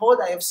answered,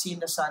 "Behold, I have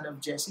seen the son of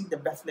Jesse, the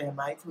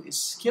Bethlehemite, who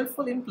is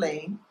skillful in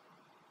playing,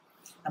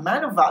 a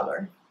man of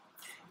valor,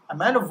 a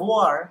man of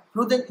war,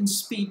 prudent in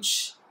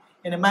speech,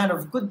 and a man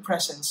of good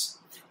presence,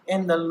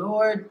 and the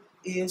Lord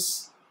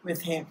is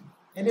with him."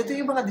 And ito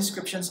yung mga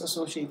descriptions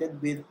associated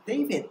with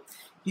David.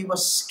 He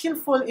was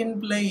skillful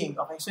in playing.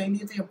 Okay, so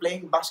hindi ito yung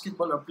playing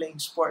basketball or playing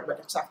sport,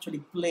 but it's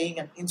actually playing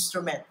an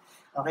instrument.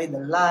 Okay,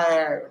 the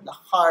lyre,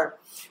 the harp,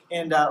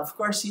 and of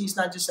course, he is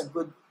not just a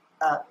good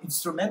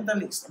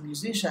instrumentalist, a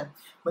musician,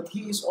 but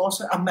he is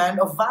also a man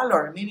of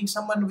valor, meaning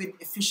someone with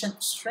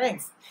efficient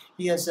strength.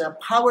 He has a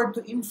power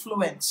to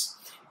influence.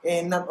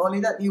 And not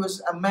only that, he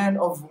was a man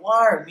of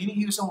war, meaning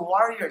he was a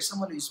warrior,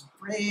 someone who is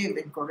brave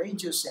and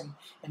courageous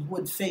and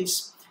would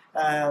face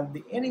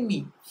the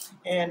enemy.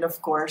 And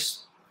of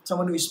course,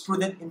 someone who is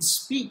prudent in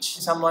speech,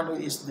 someone who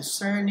is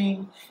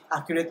discerning,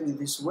 accurate with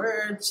his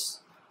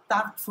words,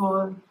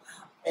 tactful,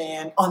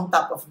 and on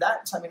top of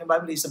that, sabi ng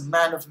Bible, is a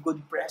man of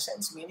good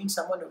presence, meaning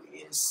someone who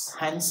is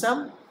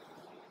handsome,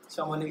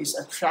 someone who is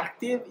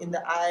attractive in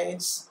the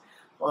eyes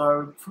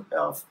of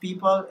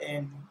people,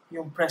 and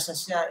yung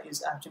presence niya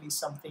is actually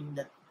something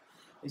that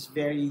is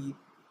very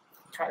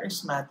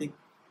charismatic.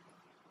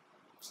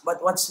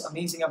 But what's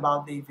amazing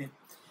about David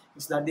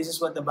is that this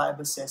is what the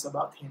Bible says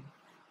about him,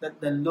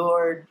 that the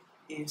Lord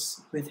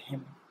is with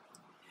him.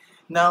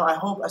 Now, I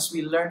hope as we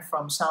learn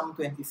from Psalm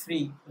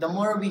 23, the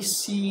more we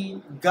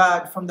see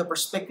God from the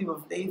perspective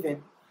of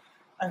David,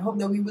 I hope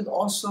that we would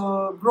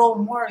also grow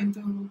more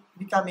into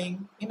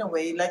becoming, in a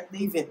way, like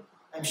David.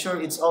 I'm sure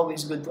it's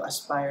always good to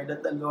aspire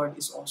that the Lord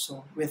is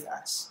also with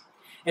us.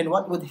 And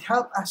what would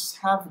help us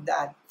have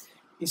that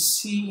is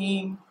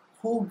seeing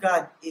who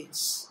God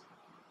is,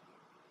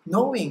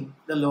 knowing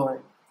the Lord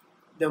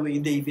the way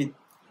David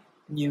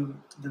knew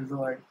the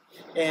Lord.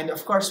 And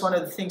of course, one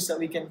of the things that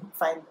we can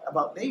find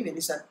about David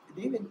is that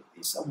David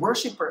is a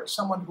worshiper,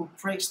 someone who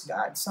praised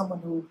God,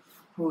 someone who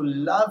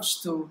loves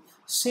to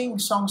sing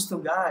songs to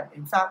God.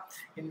 In fact,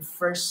 in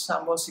 1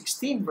 Samuel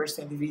 16, verse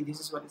 23,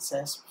 this is what it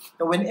says.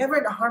 That whenever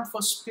the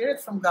harmful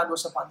spirit from God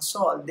was upon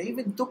Saul,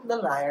 David took the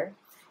lyre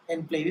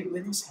and played it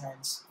with his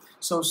hands.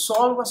 So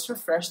Saul was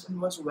refreshed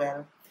and was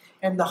well,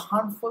 and the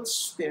harmful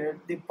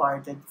spirit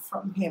departed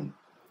from him.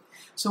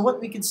 So what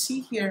we can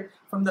see here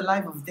from the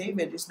life of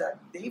David is that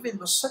David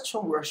was such a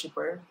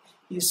worshiper.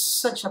 He is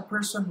such a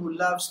person who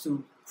loves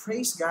to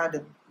praise God,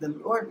 that the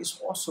Lord is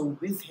also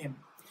with him.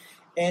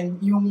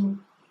 And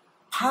yung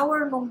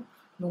power nung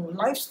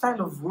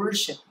lifestyle of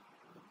worship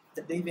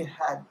that David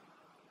had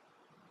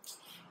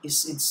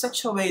is in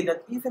such a way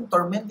that even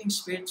tormenting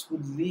spirits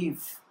would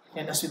leave.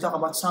 And as we talk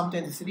about Psalm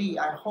 23,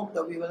 I hope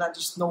that we will not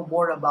just know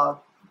more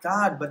about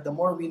God, but the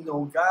more we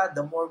know God,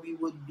 the more we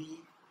would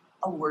be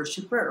a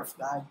worshiper of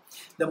God.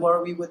 The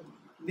more we would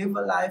live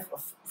a life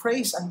of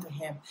praise unto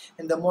Him,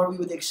 and the more we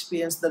would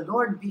experience the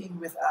Lord being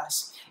with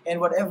us, and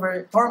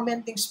whatever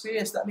tormenting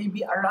spirits that may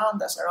be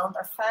around us, around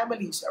our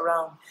families,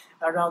 around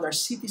our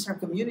cities, our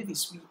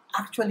communities, we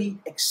actually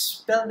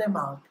expel them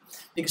out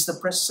because the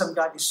presence of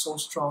God is so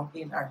strong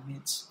in our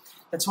midst.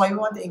 That's why we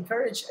want to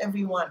encourage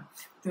everyone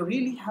to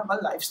really have a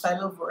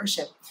lifestyle of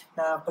worship.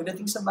 Na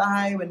pagdating sa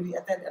bahay, when we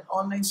attend an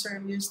online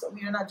service, that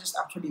we are not just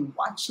actually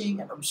watching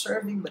and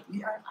observing, but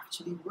we are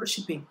actually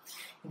worshiping.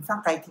 In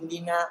fact, kahit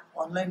hindi nga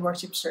online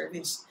worship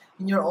service,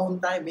 in your own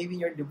time, maybe in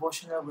your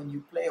devotional, when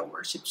you play a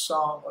worship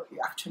song or you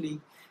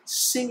actually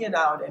sing it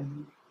out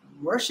and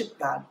worship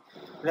God,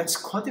 let's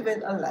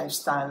cultivate a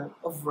lifestyle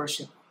of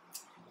worship.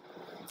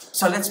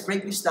 So let's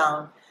break this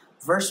down,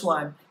 verse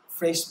 1,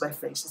 phrase by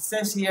phrase. It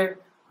says here,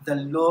 the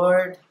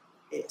Lord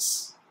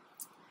is.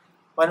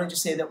 Why don't you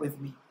say that with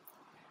me?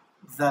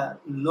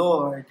 The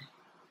Lord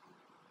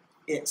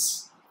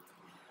is.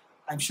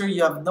 I'm sure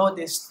you have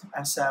noticed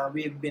as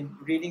we've been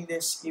reading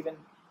this even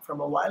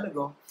from a while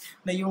ago,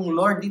 na yung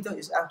Lord dito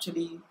is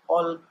actually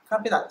all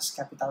capitals.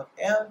 Capital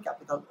L,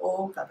 capital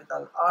O,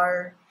 capital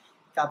R,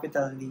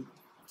 capital D.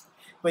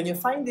 When you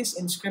find this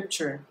in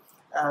Scripture,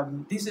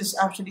 this is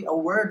actually a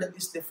word that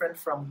is different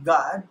from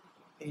God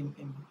in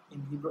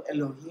Hebrew,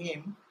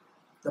 Elohim,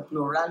 the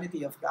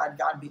plurality of God,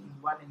 God being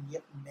one and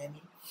yet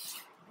many.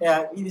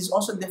 It is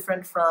also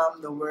different from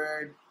the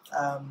word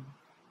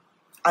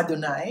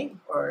Adonai,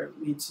 or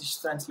which is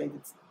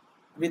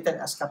written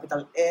as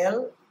capital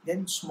L,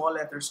 then small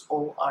letters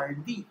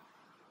O-R-D.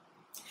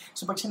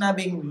 So pag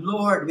sinabing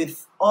Lord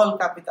with all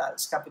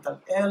capitals,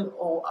 capital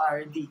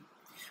L-O-R-D,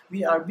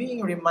 we are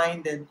being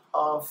reminded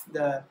of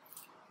the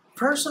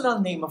personal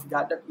name of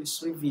God that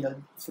was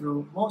revealed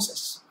through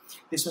Moses.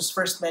 This was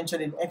first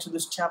mentioned in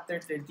Exodus chapter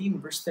 13,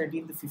 verse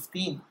 13 to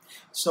 15.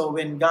 So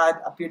when God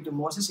appeared to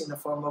Moses in the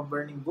form of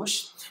burning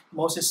bush,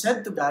 Moses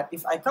said to God,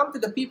 "If I come to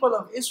the people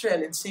of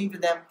Israel and say to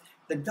them,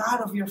 'The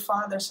God of your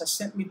fathers has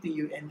sent me to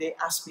you,' and they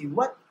ask me,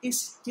 'What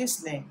is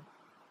his name?'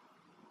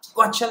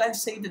 what shall I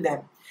say to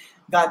them?"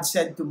 God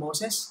said to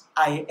Moses,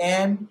 "I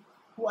am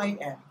who I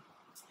am."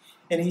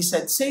 And he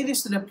said, "Say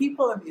this to the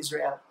people of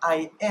Israel,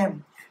 'I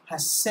am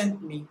has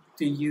sent me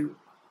to you.'"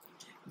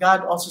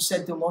 God also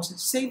said to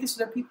Moses, "Say this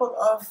to the people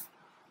of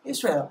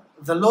Israel,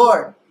 'The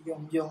Lord,'"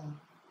 yung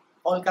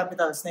all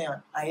capitals na yun,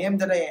 "I am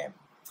that I am."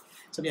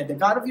 So yeah, "The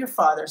God of your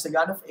fathers, the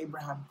God of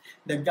Abraham,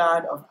 the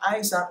God of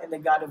Isaac, and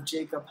the God of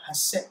Jacob has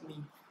sent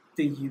me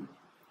to you.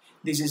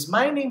 This is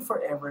my name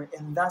forever,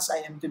 and thus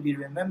I am to be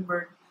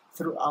remembered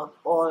throughout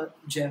all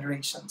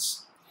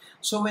generations."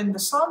 So when the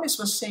psalmist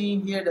was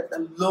saying here that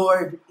the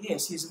Lord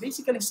is, he's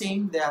basically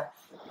saying that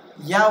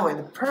Yahweh,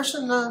 the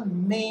personal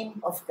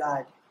name of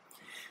God,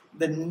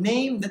 the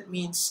name that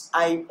means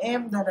I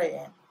am that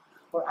I am,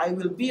 or I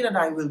will be that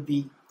I will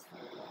be,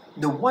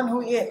 the one who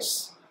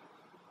is,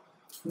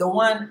 the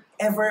one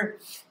ever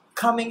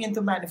coming into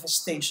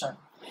manifestation,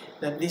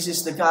 that this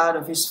is the God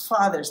of his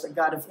fathers, the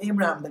God of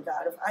Abraham, the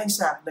God of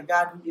Isaac, the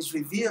God who is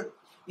revealed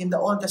in the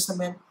Old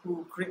Testament,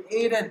 who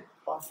created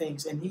all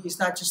things. And he is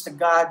not just the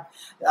God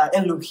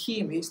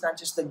Elohim, he is not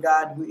just the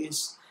God who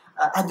is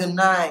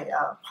Adonai,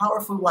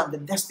 powerful one, the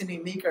destiny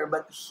maker,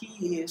 but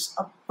he is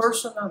a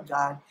personal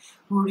God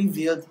who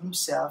revealed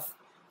himself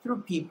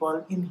through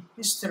people in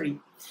history.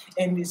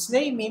 And his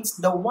name means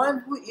the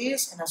one who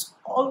is and has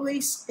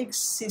always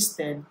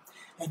existed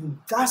and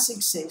does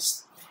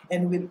exist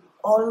and will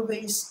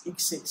always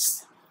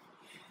exist.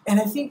 And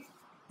I think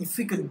if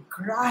we could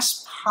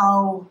grasp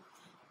how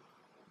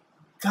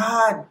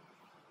God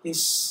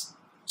is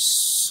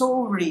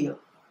so real,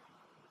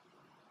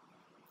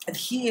 and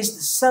he is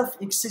the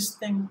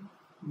self-existing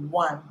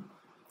one,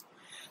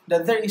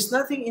 that there is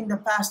nothing in the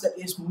past that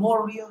is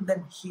more real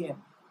than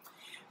him,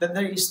 that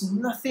there is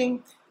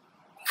nothing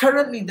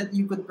currently that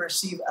you could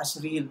perceive as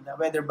real,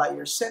 whether by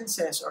your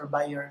senses or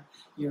by your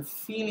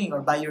feeling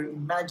or by your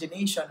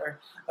imagination,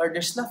 or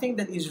there's nothing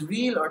that is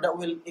real or that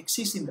will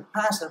exist in the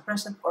past or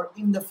present or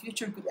in the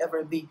future could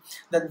ever be,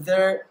 that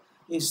there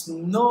is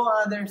no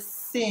other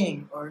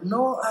thing or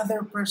no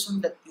other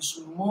person that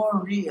is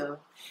more real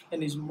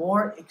and is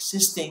more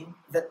existing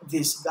than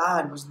this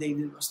God was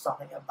David was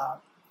talking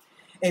about.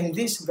 And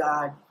this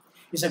God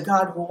is a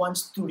God who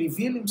wants to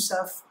reveal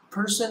himself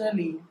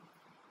personally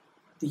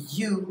to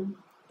you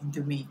and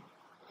to me.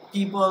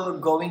 People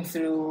going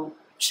through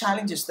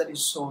challenges that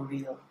is so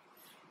real,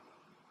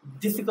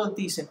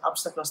 difficulties and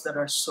obstacles that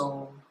are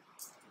so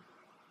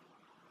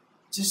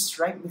just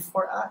right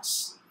before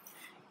us.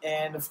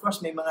 And of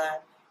course, may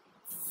mga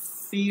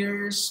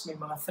fears, may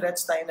mga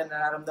threats tayo na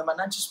nararamdaman,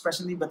 not just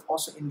presently but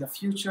also in the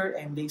future,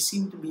 and they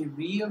seem to be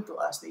real to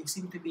us. They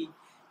seem to be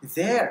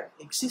there,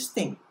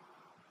 existing,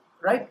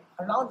 right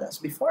around us,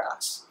 before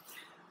us.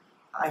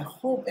 I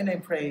hope and I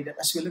pray that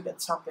as we look at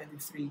Psalm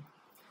 23,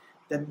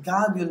 that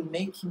God will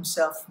make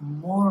himself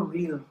more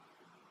real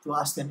to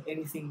us than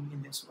anything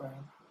in this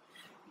world.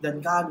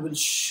 That God will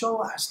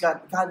show us,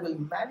 God will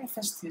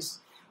manifest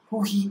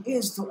who he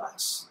is to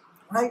us.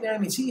 Right? I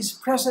mean, he is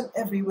present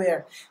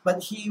everywhere,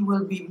 but he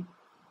will be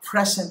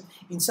present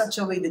in such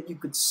a way that you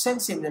could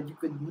sense him, that you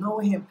could know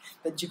him,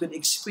 that you could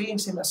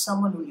experience him as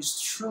someone who is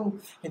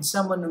true and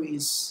someone who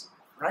is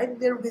right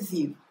there with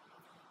you.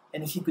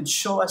 And if he could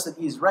show us that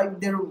he is right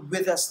there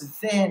with us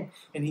then,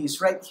 and he is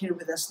right here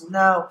with us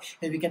now,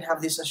 and we can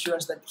have this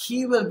assurance that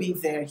he will be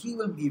there, he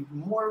will be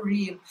more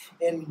real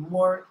and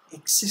more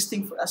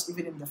existing for us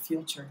even in the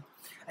future.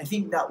 I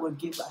think that will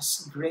give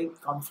us great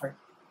comfort,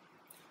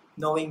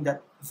 knowing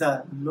that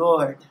the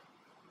Lord,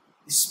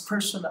 this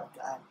personal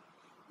God,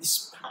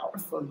 this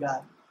powerful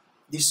God,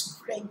 this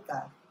great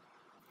God,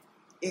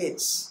 He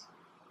is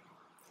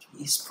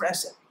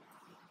present,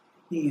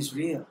 He is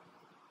real,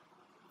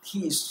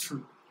 He is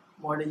true,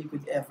 more than you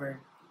could ever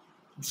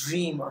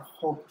dream or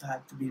hope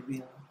God to be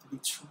real, to be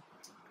true.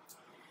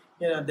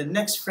 You know, the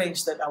next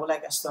phrase that I would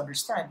like us to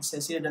understand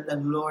says here that the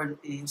Lord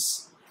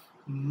is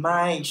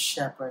my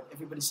shepherd.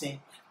 Everybody say,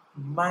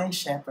 my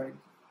shepherd.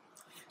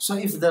 So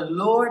if the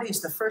Lord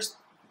is the first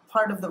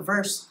part of the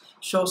verse,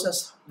 shows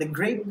us the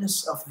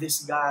greatness of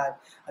this God,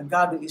 a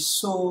God who is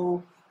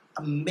so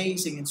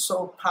amazing and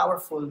so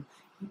powerful.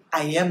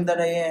 I am that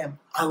I am.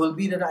 I will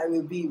be that I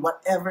will be.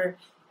 Whatever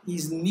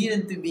is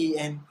needed to be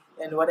and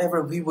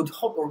whatever we would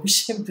hope or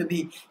wish him to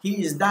be,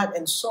 he is that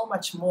and so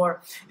much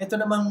more. Ito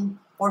namang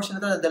portion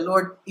na to, the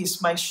Lord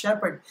is my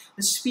shepherd.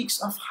 It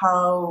speaks of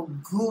how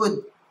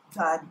good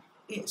God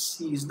is.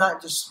 He is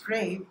not just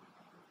great,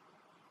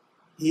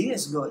 he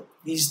is good.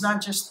 He's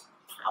not just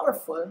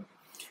powerful,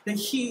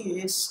 that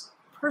he is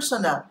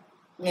personal.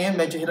 Ngayon,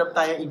 medyo hirap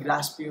tayo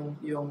i-grasp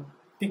yung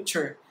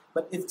picture.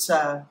 But it's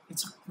a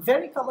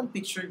very common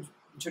picture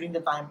during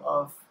the time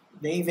of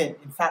David.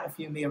 In fact, if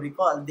you may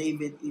recall,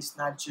 David is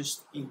not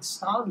just a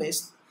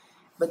psalmist,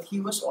 but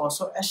he was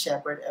also a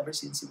shepherd ever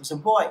since he was a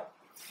boy.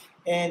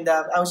 And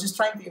I was just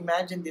trying to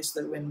imagine this,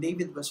 that when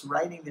David was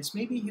writing this,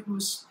 maybe he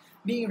was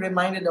being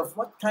reminded of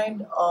what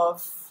kind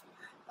of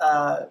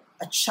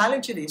a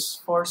challenge it is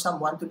for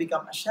someone to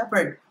become a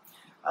shepherd.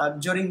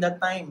 During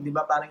that time, di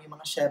ba, parang yung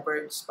mga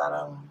shepherds,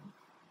 parang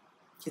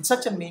it's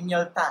such a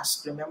menial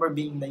task. Remember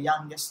being the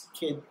youngest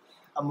kid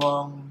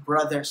among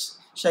brothers,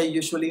 siya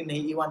usually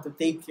naiiwan to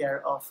take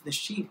care of the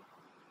sheep.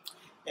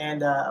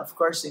 And of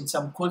course, in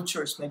some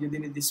cultures, medyo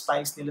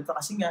dinidespise nila to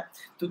kasi nga,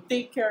 to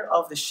take care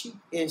of the sheep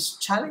is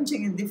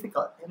challenging and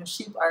difficult. You know,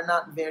 sheep are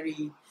not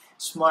very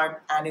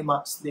smart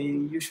animals. They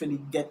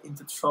usually get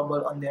into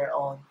trouble on their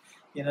own.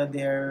 You know,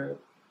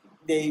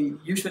 they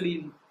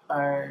usually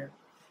are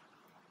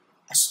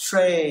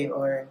astray,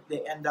 or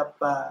they end up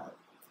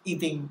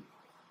eating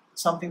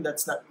something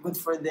that's not good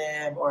for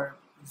them, or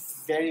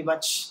very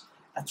much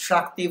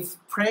attractive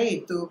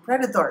prey to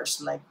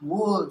predators like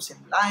wolves and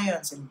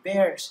lions and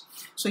bears.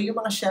 So yung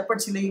mga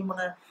shepherds, sila yung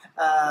mga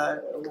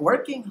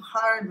working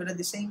hard, but at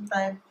the same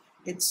time,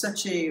 it's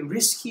such a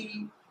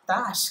risky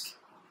task.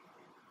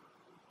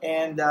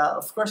 And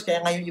of course, kaya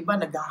ngayon iba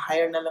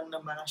nag-hire na lang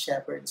ng mga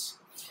shepherds.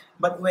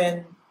 But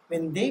when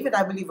David,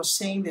 I believe, was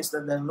saying this,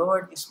 that the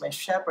Lord is my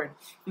shepherd,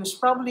 he was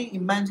probably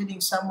imagining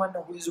someone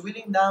who is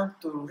willing down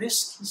to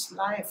risk his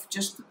life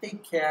just to take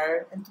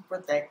care and to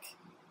protect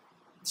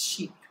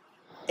sheep.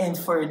 And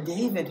for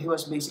David, he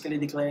was basically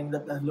declaring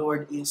that the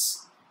Lord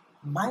is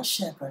my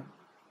shepherd.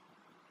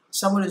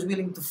 Someone who's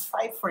willing to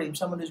fight for him,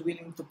 someone who's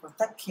willing to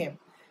protect him.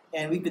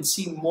 And we could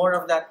see more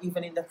of that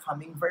even in the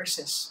coming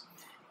verses.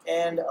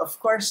 And of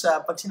course,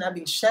 pag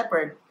sinabing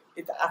shepherd,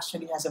 it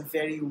actually has a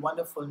very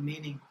wonderful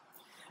meaning.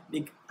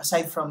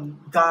 Aside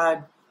from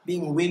God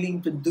being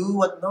willing to do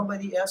what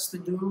nobody else to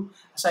do,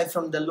 aside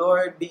from the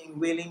Lord being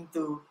willing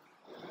to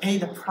pay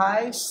the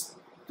price,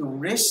 to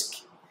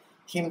risk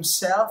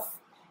himself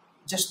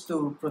just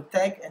to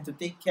protect and to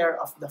take care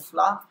of the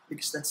flock,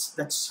 because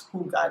that's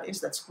who God is,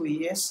 that's who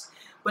he is.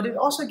 But it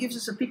also gives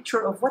us a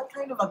picture of what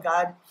kind of a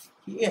God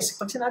he is.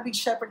 Pag sinabing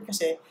shepherd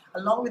kasi,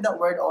 along with that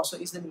word also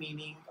is the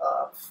meaning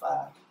of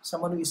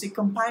someone who is a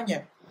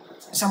companion,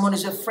 someone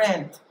who is a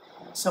friend,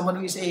 someone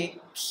who is a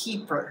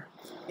keeper.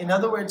 In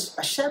other words,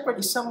 a shepherd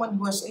is someone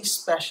who has a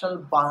special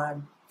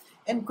bond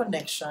and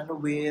connection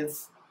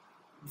with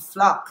the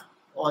flock.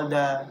 All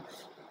the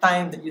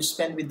time that you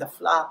spend with the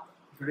flock,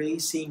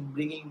 grazing,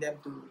 bringing them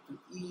to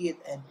eat,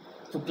 and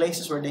to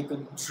places where they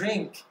could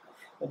drink,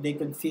 where they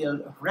could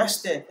feel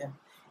rested.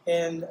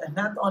 And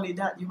not only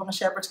that, yung mga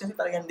shepherds kasi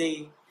talagang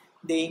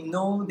they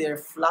know their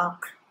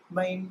flock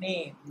by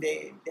name.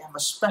 They have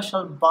a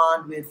special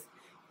bond with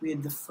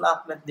the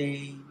flock that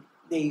they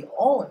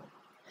own.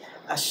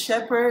 A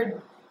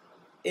shepherd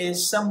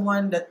is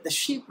someone that the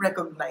sheep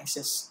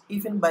recognizes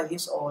even by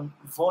his own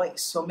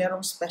voice. So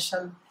merong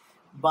special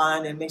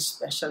bond and may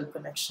special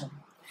connection.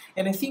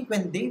 And I think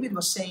when David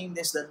was saying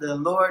this, that the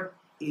Lord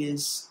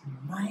is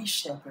my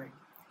shepherd,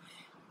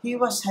 he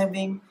was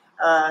having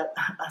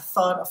a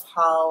thought of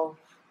how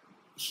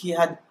he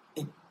had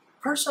a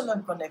personal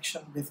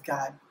connection with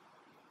God.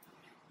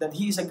 That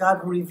he is a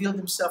God who revealed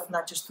himself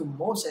not just to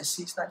Moses,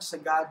 he's not just a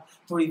God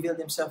who revealed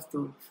himself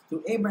to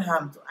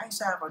Abraham, to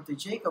Isaac, or to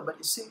Jacob, but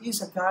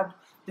he's a God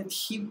that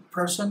he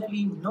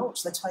personally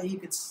knows. That's why he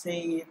could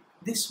say it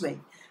this way: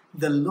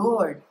 the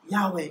Lord,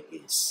 Yahweh,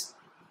 is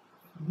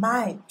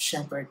my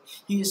shepherd.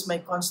 He is my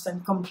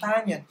constant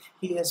companion.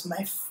 He is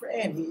my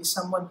friend. He is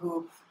someone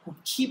who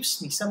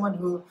keeps me, someone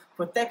who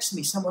protects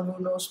me, someone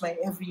who knows my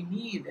every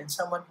need, and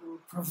someone who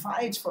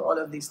provides for all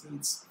of these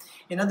needs.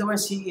 In other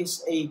words, he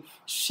is a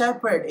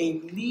shepherd,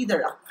 a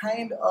leader, a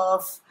kind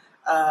of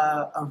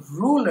a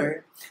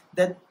ruler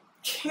that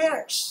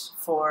cares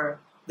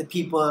for the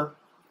people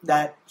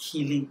that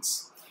he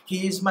leads.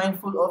 He is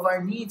mindful of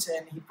our needs,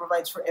 and he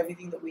provides for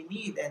everything that we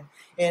need.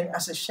 And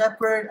as a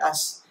shepherd,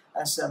 as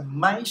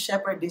my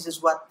shepherd, this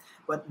is what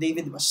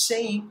David was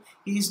saying.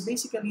 He is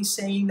basically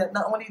saying that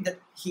not only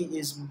that he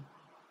is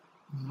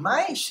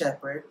my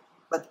shepherd,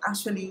 but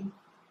actually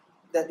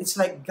that it's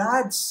like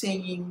God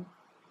saying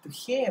to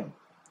him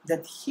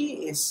that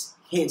he is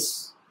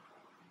his.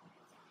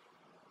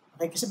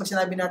 Okay, kasi pag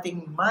sinabi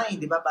natin my,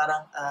 di ba,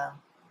 parang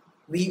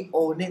we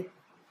own it.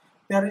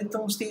 Pero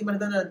itong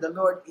statement na the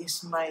Lord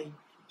is my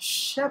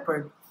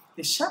shepherd,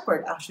 the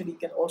shepherd actually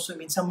can also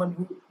mean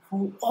someone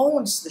who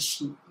owns the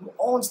sheep, who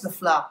owns the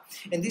flock.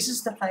 And this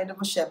is the kind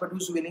of a shepherd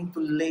who's willing to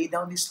lay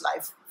down his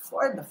life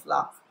for the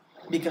flock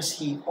because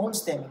he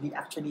owns them. He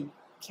actually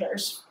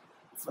cares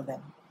for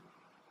them.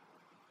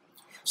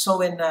 So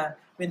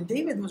when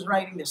David was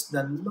writing this,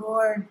 the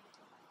Lord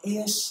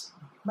is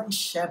my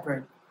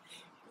shepherd,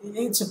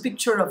 it's a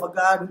picture of a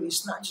God who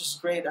is not just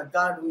great, a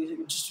God who is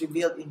just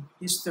revealed in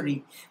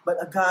history,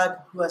 but a God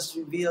who has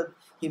revealed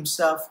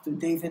himself to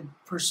David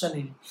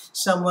personally.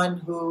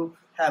 Someone who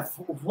have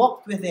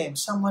walked with him,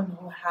 someone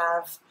who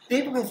have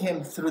been with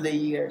him through the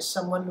years,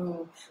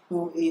 someone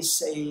who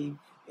is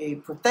a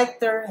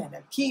protector and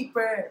a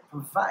keeper, a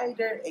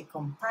provider, a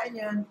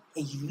companion,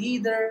 a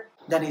leader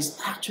that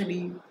is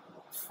actually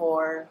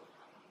for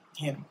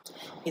him.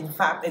 In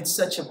fact, it's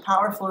such a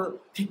powerful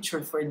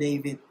picture for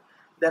David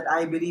that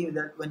I believe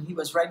that when he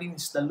was writing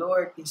this, the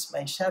Lord is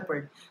my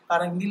shepherd,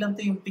 parang hindi lang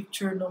to yung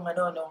picture nung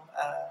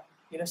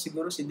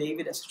siguro si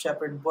David as a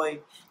shepherd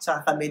boy,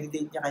 sa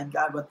meditate niya kay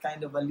God, what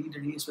kind of a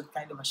leader he is, what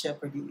kind of a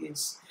shepherd he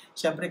is.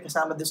 Siyempre,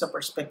 kasama doon sa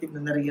perspective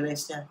na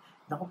na-realize niya,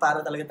 naku,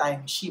 para talaga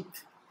tayong sheep.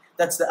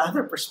 That's the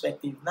other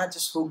perspective, not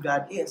just who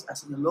God is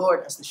as the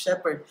Lord, as the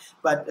shepherd,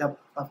 but a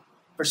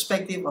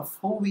perspective of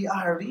who we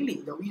are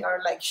really, that we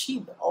are like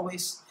sheep,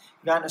 always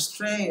gone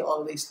astray,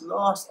 always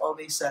lost,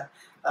 always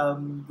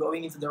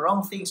going into the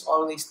wrong things,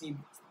 always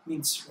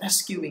needs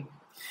rescuing.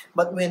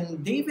 But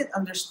when David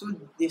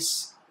understood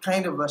this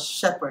kind of a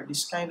shepherd,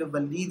 this kind of a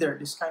leader,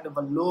 this kind of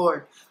a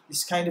Lord,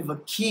 this kind of a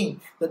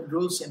king that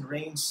rules and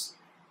reigns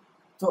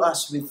to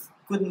us with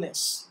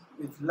goodness,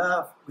 with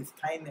love, with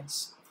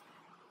kindness,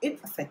 it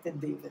affected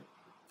David,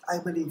 I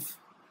believe,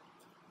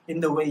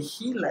 in the way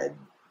he led,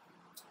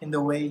 in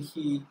the way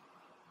he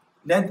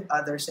led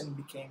others and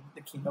became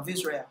the king of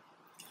Israel.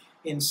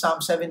 In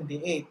Psalm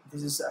 78,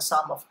 this is a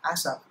psalm of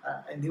Asaph,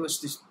 and he was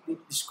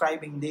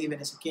describing David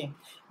as a king.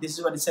 This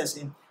is what it says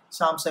in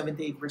Psalm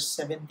 78, verse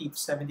 70 to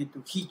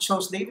 72. He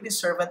chose David his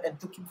servant and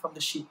took him from the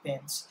sheep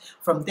pens.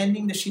 From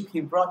tending the sheep, he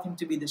brought him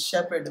to be the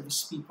shepherd of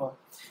his people,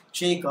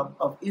 Jacob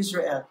of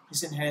Israel,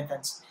 his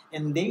inheritance.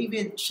 And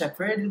David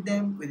shepherded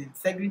them with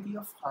integrity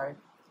of heart,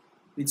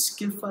 with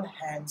skillful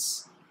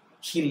hands,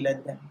 he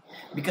led them.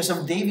 Because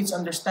of David's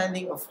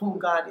understanding of who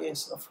God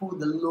is, of who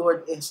the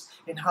Lord is,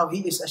 and how he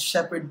is a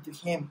shepherd to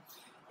him,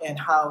 and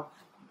how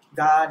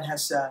God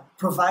has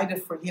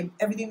provided for him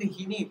everything that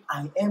he needs.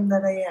 I am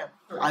that I am.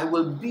 I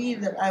will be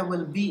that I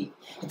will be.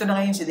 Ito na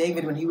ngayon si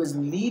David, when he was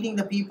leading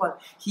the people,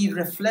 he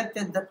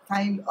reflected that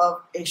kind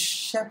of a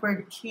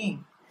shepherd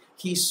king.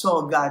 He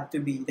saw God to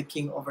be the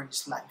king over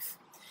his life.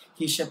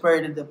 He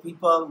shepherded the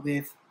people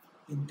with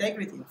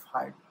integrity of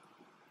heart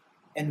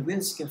and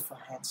with skillful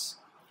hands.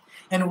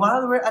 And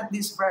while we're at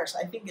this verse,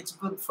 I think it's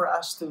good for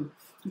us to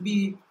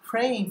be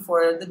praying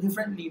for the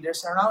different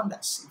leaders around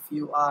us. If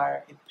you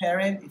are a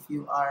parent, if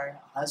you are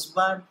a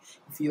husband,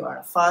 if you are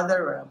a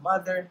father or a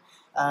mother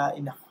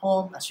in a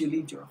home, as you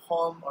lead your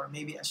home, or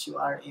maybe as you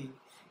are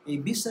a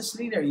business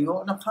leader, you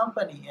own a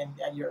company and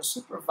you're a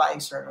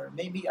supervisor, or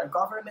maybe are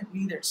government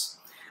leaders.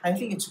 I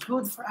think it's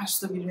good for us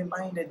to be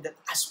reminded that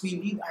as we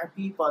lead our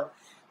people,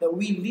 that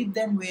we lead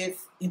them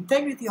with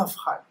integrity of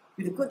heart,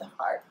 with a good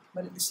heart,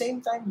 but at the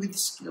same time with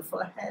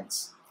skillful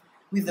hands,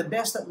 with the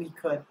best that we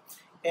could.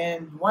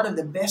 And one of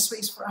the best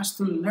ways for us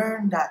to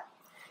learn that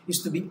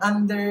is to be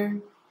under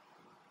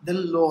the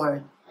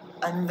Lord,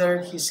 under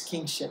His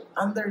kingship,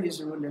 under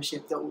His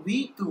rulership, that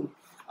we too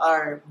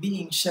are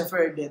being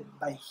shepherded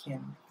by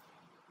Him.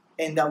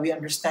 And that we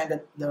understand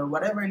that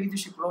whatever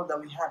leadership role that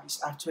we have is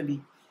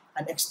actually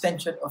an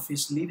extension of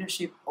His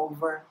leadership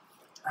over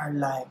our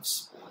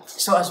lives.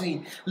 So as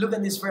we look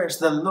at this verse,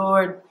 the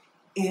Lord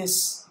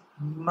is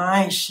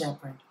my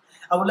shepherd.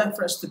 I would like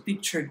for us to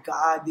picture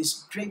God,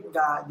 this great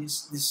God,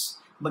 this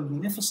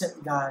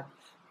magnificent God,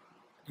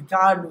 the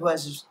God who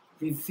has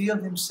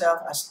revealed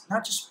Himself as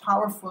not just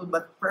powerful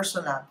but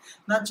personal,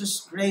 not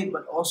just great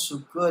but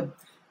also good,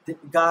 the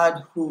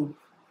God who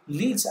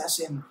leads us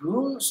and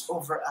rules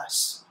over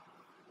us,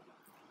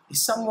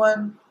 is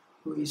someone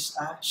who is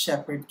a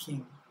shepherd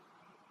king,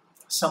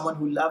 someone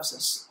who loves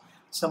us,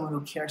 someone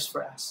who cares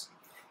for us.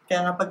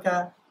 Kaya nga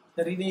pagka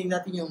narinig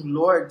natin yung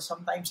Lord,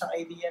 sometimes ang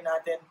idea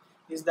natin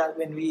is that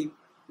when we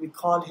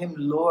call Him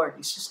Lord,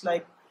 it's just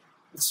like,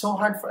 it's so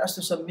hard for us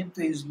to submit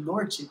to His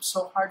Lordship,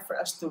 so hard for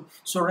us to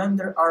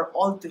surrender our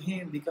all to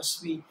Him, because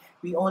we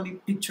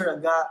only picture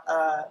a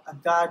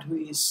God who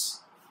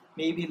is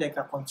maybe like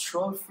a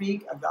control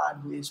freak, a God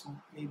who is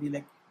maybe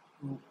like,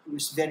 who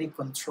is very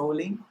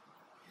controlling.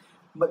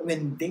 But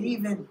when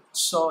David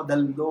saw the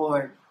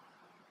Lord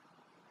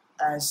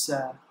as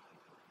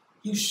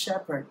his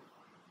shepherd,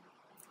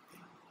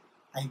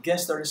 I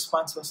guess the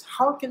response was,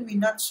 how can we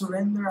not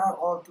surrender our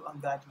all to a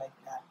God like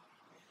that?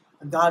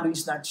 A God who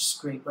is not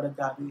just great, but a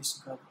God who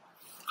is good.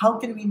 How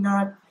can we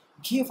not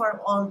give our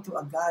all to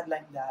a God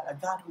like that? A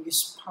God who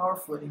is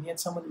powerful and yet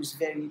someone who is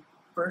very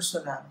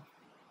personal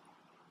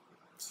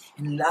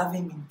and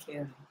loving and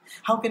caring.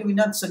 How can we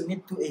not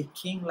submit to a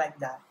king like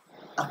that?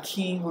 A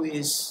king who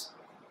is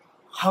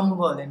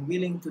humble and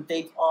willing to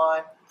take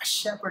on a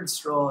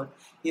shepherd's role,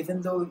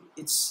 even though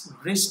it's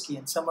risky,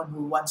 and someone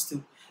who wants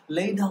to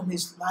lay down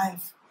his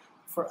life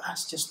for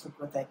us just to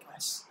protect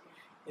us.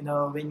 You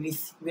know, when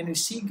we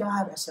see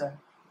God as a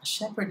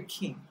shepherd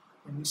king,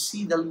 when we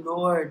see the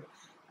Lord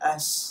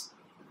as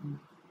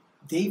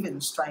David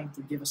was trying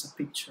to give us a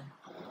picture,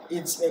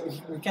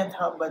 we can't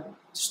help but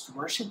just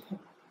worship Him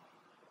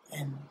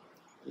and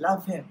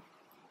love Him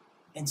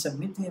and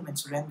submit to Him and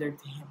surrender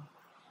to Him.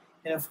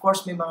 And of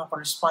course, may mga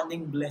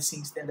corresponding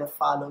blessings then that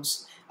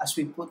follows as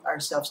we put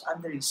ourselves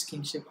under His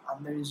kingship,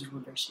 under His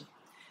rulership.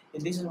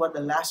 And this is what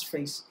the last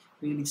phrase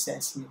really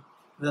says here.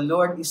 The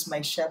Lord is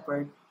my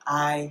shepherd,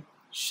 I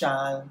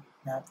shall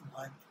not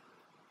want.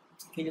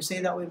 Can you say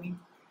that with me?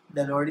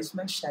 The Lord is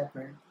my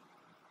shepherd,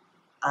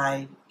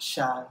 I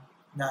shall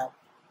not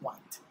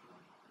want.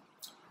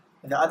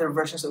 In the other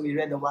versions that we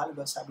read a while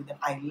ago, sabi din,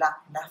 I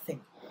lack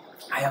nothing.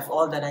 I have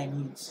all that I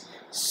need.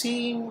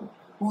 Seeing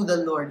who the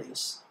Lord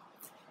is.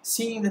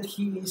 Seeing that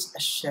He is a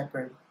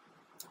shepherd.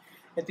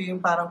 Ito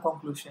yung parang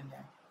conclusion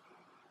niya.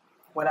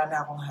 Wala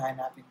na akong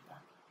hahanapin pa.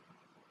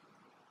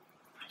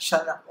 I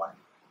shall not want.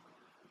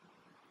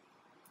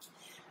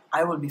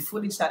 I will be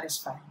fully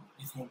satisfied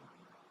with Him.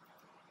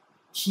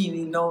 He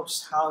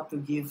knows how to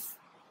give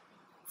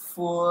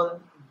full,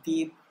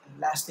 deep,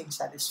 and lasting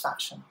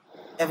satisfaction.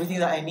 Everything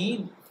that I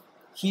need,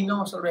 He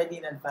knows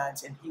already in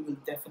advance, and He will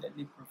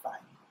definitely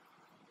provide.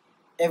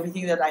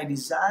 Everything that I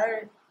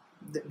desire,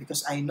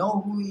 because I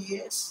know who He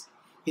is,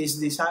 His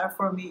desire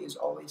for me is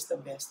always the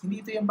best.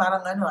 Hindi ito yung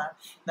parang na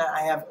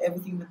I have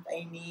everything that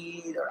I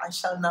need, or I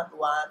shall not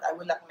want, I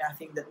will lack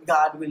nothing, that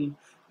God will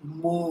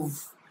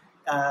move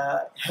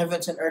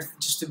heavens and earth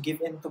just to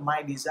give in to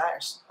my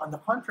desires. On the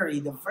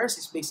contrary, the verse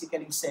is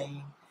basically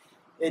saying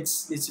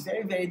it's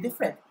very, very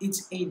different.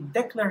 It's a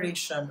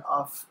declaration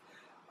of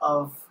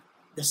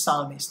the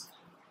psalmist.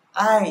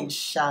 I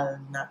shall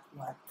not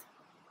want.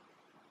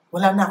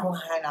 Wala na akong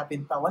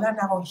hanapin pa. Wala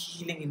na akong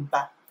hihilingin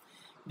pa.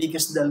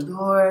 Because the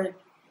Lord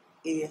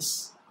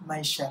is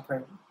my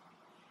shepherd.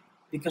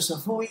 Because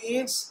of who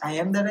He is, I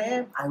am that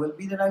I am. I will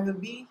be that I will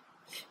be.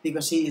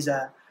 Because He is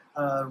a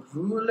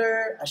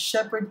ruler, a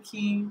shepherd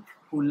king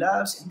who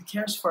loves and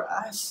cares for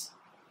us.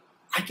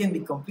 I can be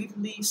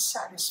completely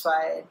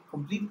satisfied,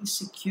 completely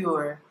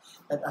secure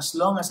that as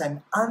long as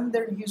I'm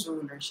under His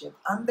rulership,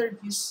 under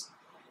His,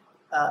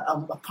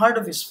 a part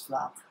of His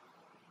flock,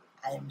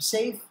 I am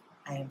safe,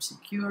 I am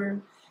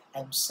secure, I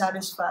am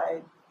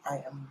satisfied,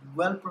 I am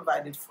well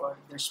provided for,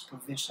 there's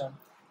provision,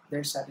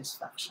 there's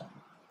satisfaction,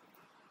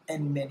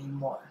 and many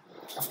more.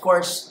 Of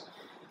course,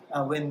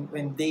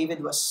 when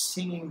David was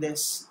singing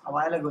this a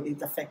while ago,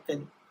 it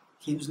affected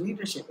his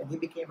leadership, and he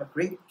became a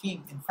great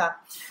king. In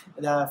fact,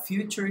 the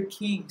future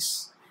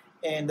kings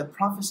and the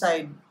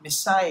prophesied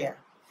Messiah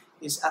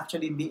is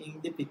actually being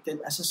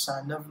depicted as a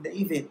son of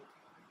David.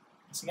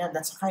 So again,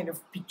 that's a kind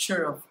of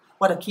picture of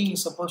what a king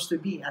is supposed to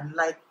be,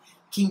 unlike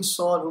King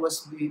Saul, who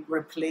was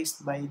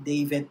replaced by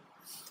David.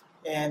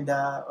 And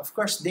of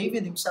course,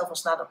 David himself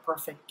was not a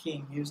perfect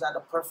king. He was not a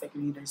perfect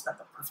leader. He's not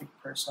a perfect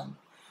person.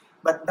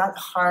 But that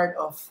heart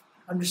of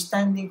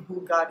understanding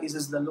who God is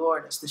as the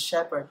Lord, as the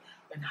shepherd,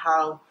 and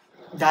how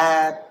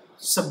that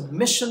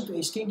submission to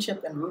His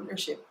kingship and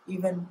rulership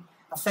even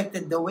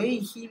affected the way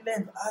He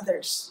led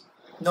others,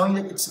 knowing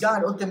that it's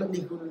God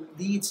ultimately who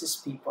leads His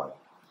people.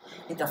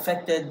 It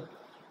affected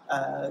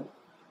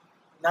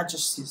not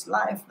just his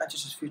life, not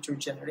just his future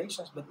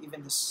generations, but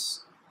even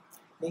this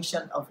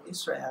nation of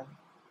Israel.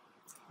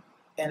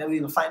 And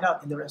we will find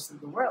out in the rest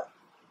of the world,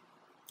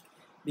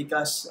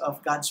 because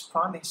of God's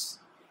promise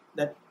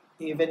that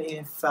even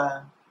if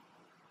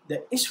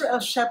the Israel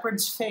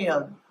shepherds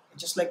failed,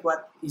 just like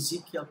what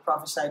Ezekiel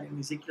prophesied in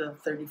Ezekiel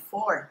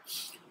 34,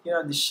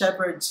 the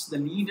shepherds, the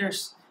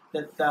leaders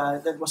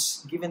that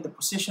was given the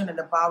position and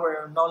the power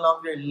are no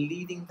longer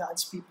leading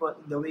God's people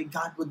in the way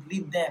God would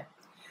lead them.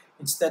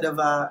 Instead of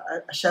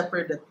a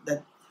shepherd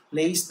that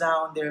lays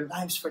down their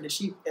lives for the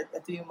sheep,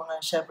 ito yung mga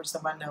shepherds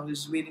naman na who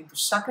is willing to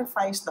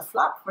sacrifice the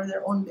flock for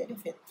their own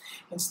benefit.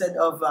 Instead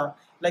of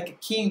like a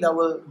king that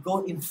will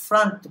go in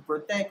front to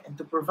protect and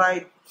to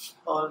provide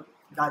all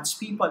God's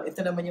people,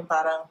 ito naman yung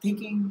parang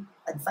taking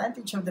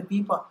advantage of the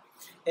people.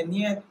 And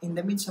yet, in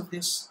the midst of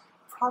this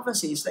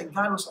prophecy, it's like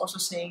God was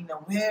also saying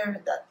that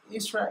where that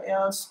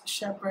Israel's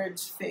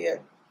shepherds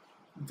failed,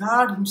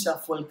 God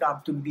Himself will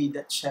come to be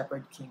that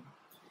shepherd king.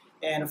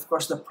 And of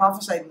course, the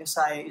prophesied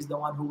Messiah is the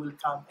one who will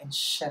come and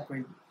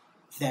shepherd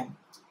them.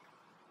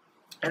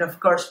 And of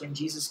course, when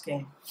Jesus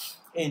came,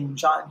 in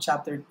John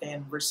chapter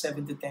 10, verse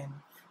 7 to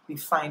 10, we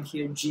find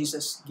here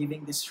Jesus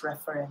giving this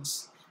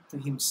reference to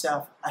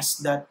Himself as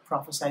that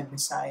prophesied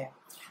Messiah.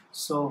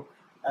 So,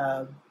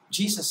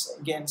 Jesus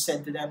again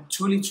said to them,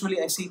 "Truly,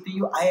 truly, I say to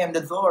you, I am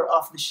the door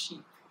of the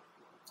sheep.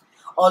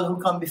 All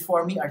who come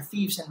before me are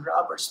thieves and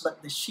robbers,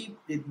 but the sheep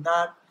did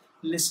not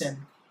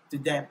listen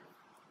to them.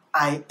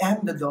 I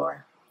am the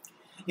door.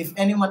 If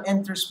anyone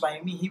enters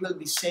by me, he will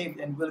be saved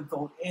and will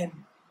go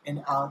in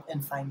and out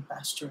and find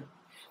pasture.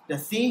 The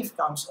thief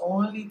comes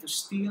only to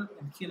steal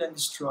and kill and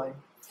destroy.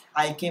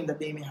 I came that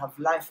they may have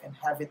life and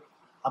have it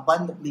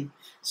abundantly."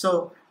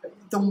 So,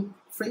 itong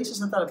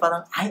phrases na tayo,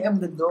 parang, I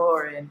am the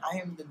door and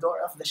I am the door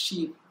of the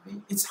sheep.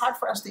 It's hard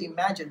for us to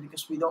imagine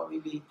because we don't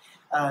really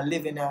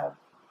live in a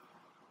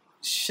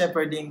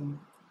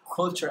shepherding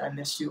culture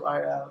unless you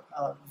are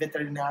a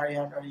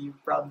veterinarian or you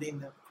probably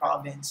in the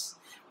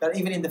province. But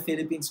even in the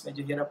Philippines,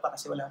 medyo hirap pa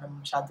kasi wala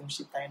naman masyadong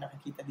sheep tayo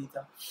nakikita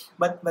dito.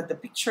 But the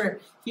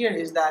picture here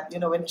is that,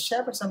 when a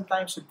shepherd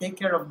sometimes would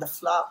take care of the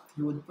flock,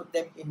 he would put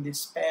them in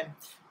this pen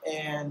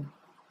and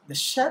the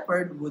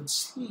shepherd would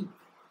sleep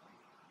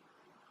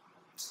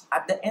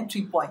at the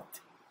entry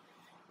point.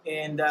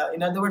 And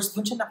in other words,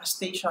 dun siya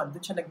naka-station, dun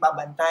siya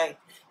nagbabantay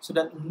so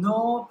that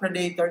no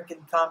predator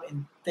can come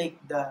and take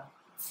the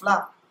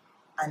flock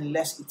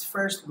unless it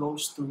first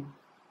goes to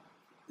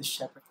the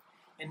shepherd.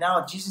 And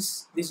now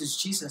this is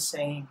Jesus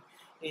saying,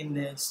 in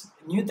this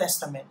New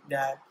Testament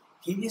that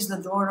He is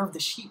the door of the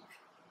sheep.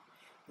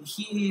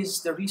 He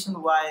is the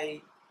reason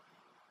why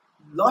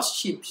lost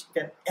sheep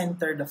can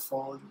enter the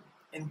fold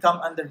and come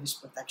under His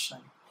protection.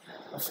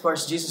 Of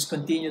course, Jesus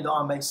continued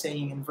on by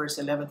saying in verse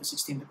 11 to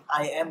 16 that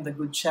I am the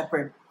good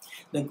shepherd.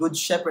 The good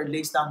shepherd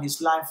lays down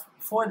his life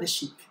for the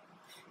sheep.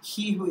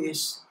 He who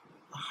is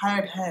a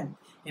hired hand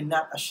and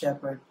not a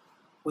shepherd,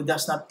 who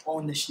does not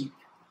own the sheep,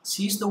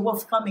 sees the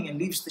wolf coming and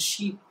leaves the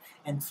sheep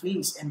and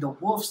flees, and the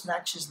wolf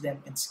snatches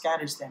them and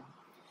scatters them.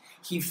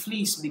 He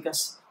flees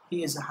because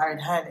he is a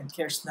hired hand and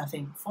cares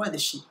nothing for the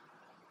sheep.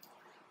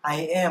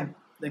 I am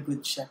the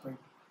good shepherd.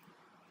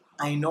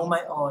 I know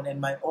my own, and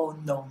my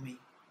own know me,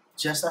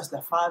 just as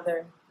the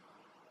Father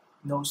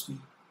knows me,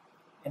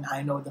 and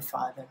I know the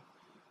Father,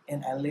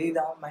 and I lay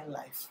down my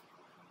life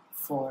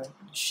for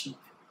the sheep.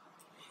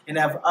 And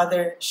I have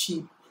other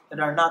sheep that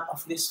are not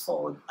of this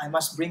fold. I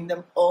must bring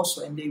them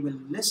also, and they will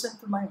listen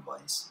to my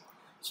voice.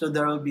 So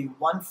there will be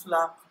one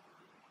flock,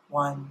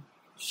 one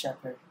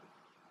shepherd.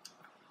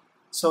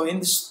 So in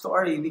the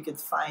story, we could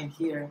find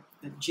here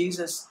that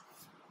Jesus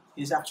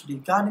is actually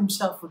God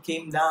Himself who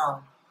came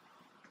down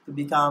to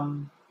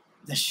become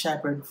the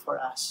shepherd for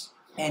us.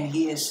 And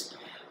He is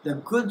the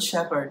good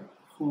shepherd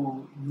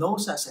who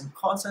knows us and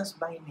calls us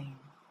by name.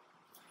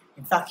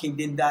 In fact, He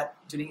did that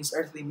during His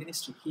earthly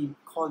ministry. He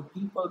called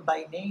people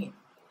by name.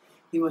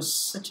 He was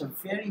such a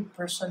very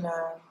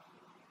personal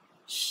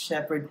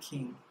shepherd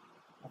king,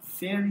 a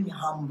very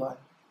humble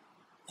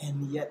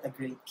and yet a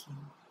great king.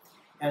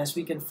 And as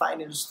we can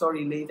find in the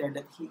story later,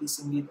 that He is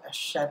indeed a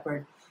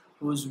shepherd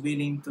who is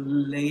willing to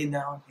lay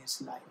down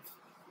His life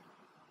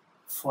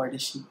for the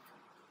sheep.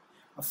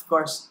 Of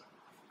course,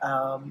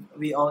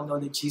 we all know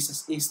that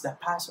Jesus is the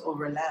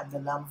Passover Lamb, the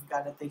Lamb of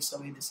God that takes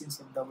away the sins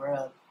of the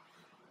world.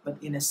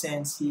 But in a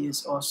sense, He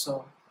is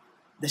also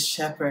the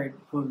shepherd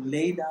who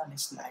laid down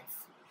His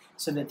life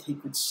so that He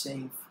could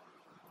save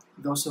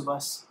those of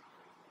us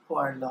who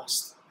are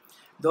lost,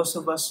 those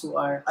of us who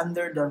are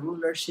under the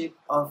rulership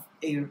of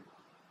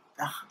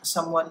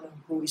someone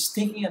who is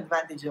taking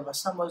advantage of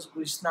us, someone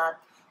who is not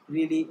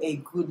really a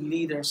good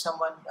leader,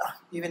 someone,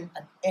 even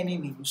an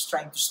enemy who's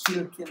trying to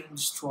steal, kill, and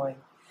destroy.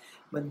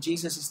 But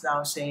Jesus is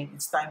now saying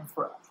it's time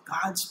for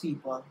God's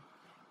people,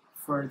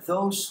 for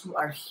those who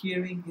are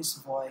hearing His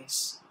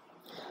voice,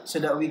 so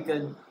that we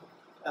could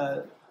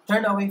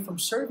turn away from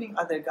serving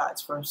other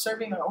gods, from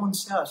serving our own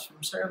selves,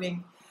 from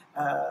serving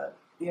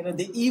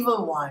the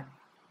evil one,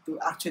 to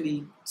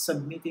actually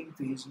submitting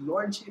to His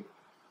lordship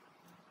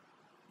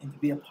and to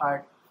be a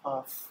part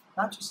of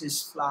not just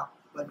His flock,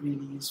 but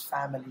really His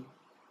family.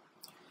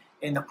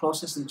 And the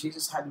closeness that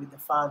Jesus had with the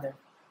Father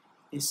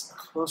is a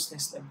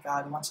closeness that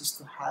God wants us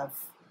to have,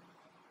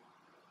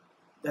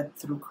 that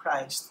through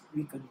Christ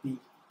we could be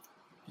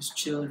His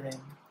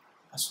children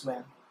as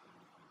well.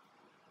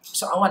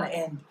 So I want to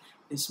end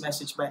this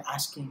message by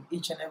asking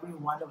each and every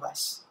one of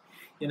us,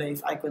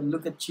 if I could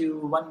look at you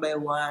one by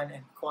one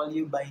and call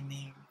you by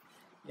name,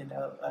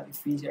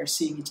 if we are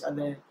seeing each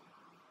other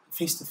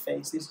face to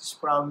face, this is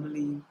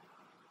probably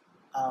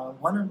a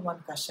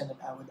one-on-one question that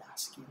I would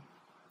ask you.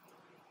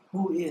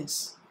 Who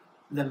is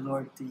the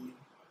Lord to you?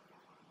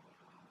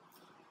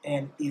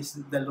 And is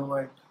the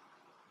Lord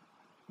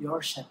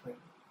your shepherd?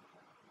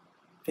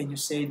 Can you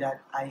say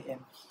that I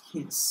am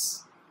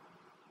His?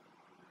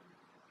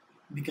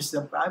 Because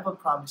the Bible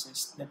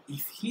promises that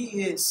if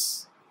He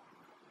is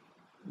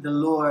the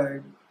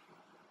Lord,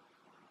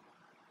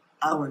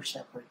 our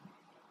shepherd,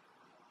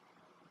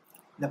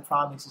 the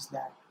promise is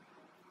that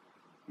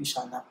we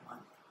shall not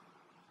want.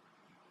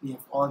 We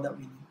have all that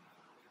we need.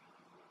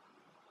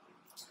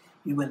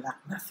 We will lack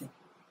nothing.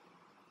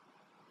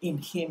 In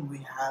Him we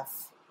have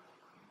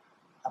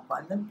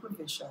abundant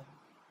provision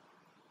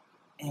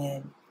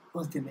and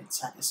ultimate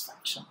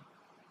satisfaction.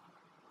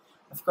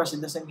 Of course,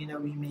 it doesn't mean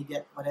that we may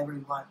get whatever we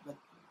want, but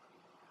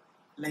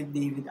like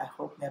David, I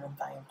hope meron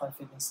tayong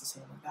confidence to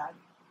say na, God,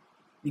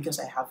 because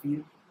I have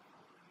You,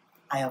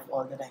 I have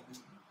all that I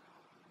need.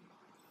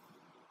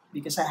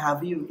 Because I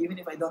have You, even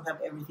if I don't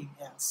have everything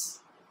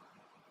else,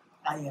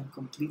 I am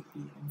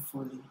completely and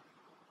fully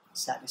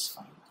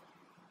satisfied.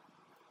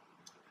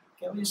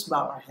 Can we just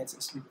bow our heads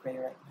as we pray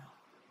right now?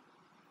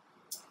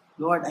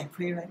 Lord, I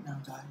pray right now,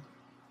 God,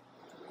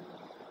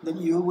 that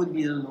You would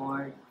be the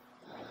Lord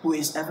who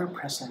is ever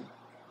present,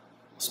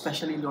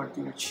 especially, Lord,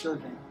 to Your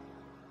children,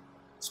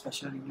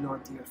 especially,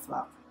 Lord, to Your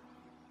flock.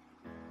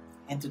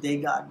 And today,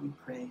 God, we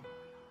pray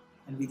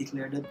and we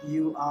declare that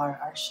You are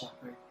our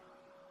shepherd,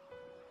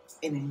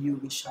 and in You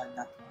we shall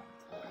not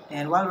want.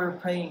 And while we're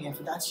praying, if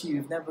that's you,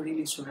 you've never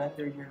really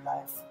surrendered your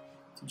life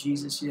to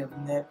Jesus, you have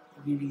never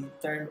really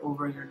turned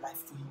over your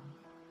life to Him,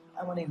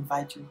 I want to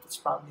invite you. It's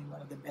probably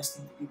one of the best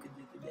things that you could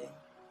do today.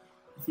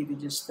 If you could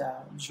just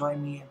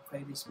join me and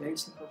pray this very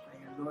simple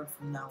prayer. Lord,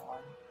 from now on,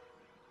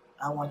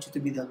 I want You to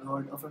be the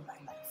Lord over my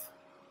life.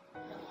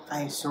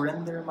 I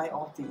surrender my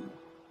all to You.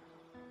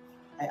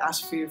 I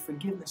ask for Your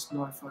forgiveness,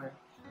 Lord, for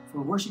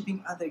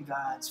worshiping other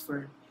gods,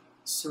 for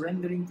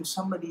surrendering to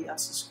somebody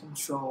else's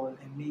control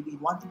and maybe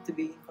wanting to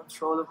be in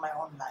control of my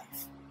own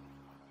life.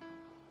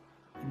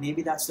 And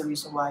maybe that's the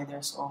reason why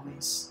there's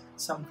always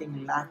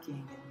something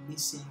lacking and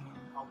missing,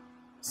 and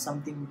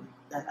something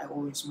that I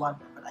always want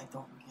but I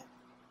don't get.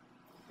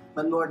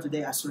 But Lord,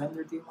 today I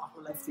surrender to you my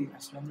whole life to you. I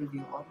surrender to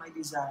you all my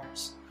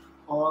desires,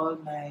 all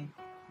my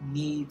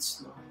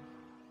needs, Lord.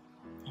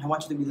 And I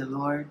want you to be the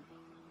Lord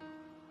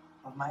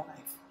of my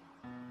life.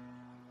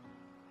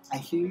 I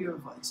hear your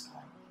voice,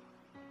 God,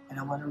 and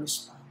I want to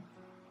respond.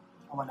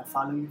 I want to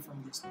follow you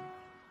from this day.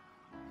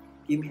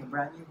 Give me a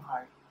brand new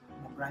heart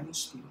and a brand new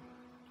spirit,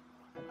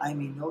 that I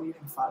may know you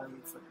and follow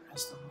you for the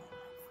rest of my life.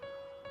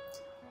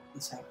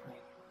 This I pray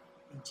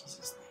in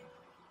Jesus' name.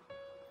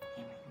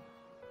 Amen.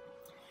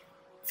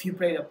 If you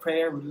prayed a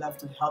prayer, we'd love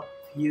to help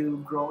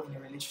you grow in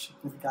your relationship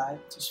with God.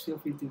 Just feel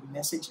free to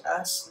message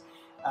us.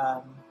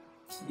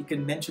 You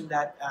can mention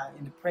that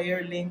in the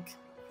prayer link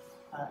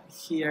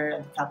here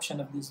in the caption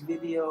of this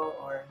video,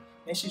 or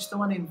message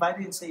someone, invite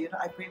you and say,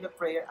 I prayed a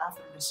prayer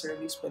after the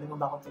service. Pwede mo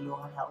ba akong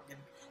tulungan how we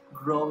can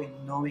grow in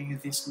knowing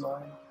this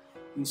Lord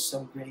who is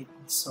so great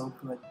and so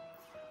good.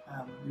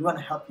 We want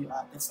to help you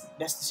out. That's the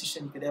best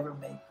decision you could ever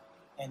make.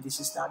 And this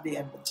is not the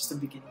end, but just the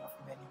beginning of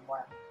many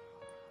more.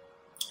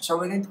 So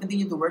we're going to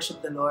continue to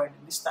worship the Lord.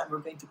 And this time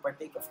we're going to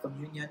partake of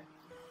communion.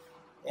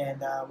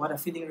 And what a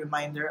fitting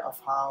reminder of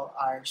how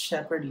our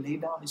shepherd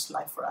laid down his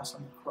life for us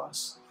on the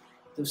cross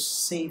to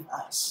save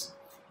us.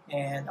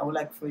 And I would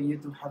like for you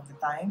to have the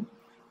time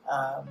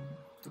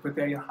to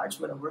prepare your hearts.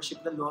 We're going to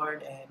worship the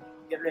Lord and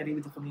get ready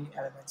with the communion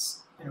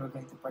elements, and we're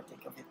going to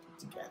partake of it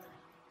together.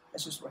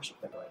 Let's just worship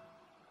the Lord.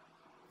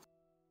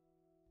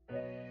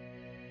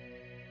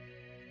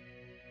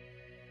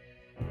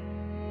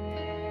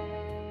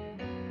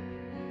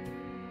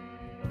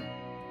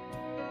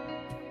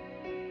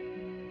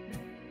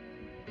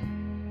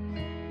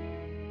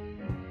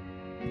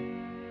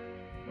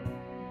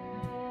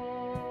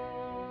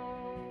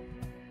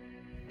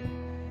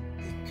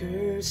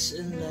 Curse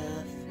and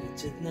laugh, we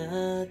did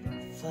not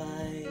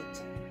fight.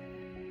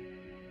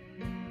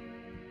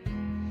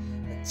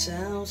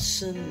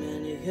 1,000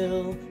 many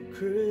he'll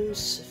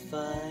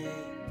crucify.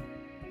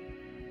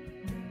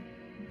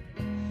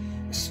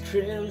 As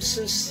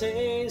crimson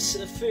stains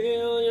that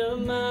fill your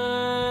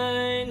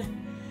mind,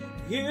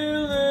 you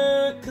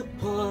look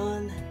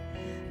upon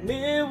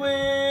me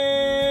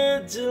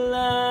with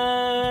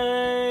delight.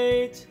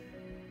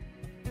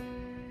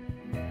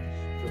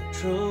 From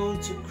throne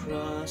to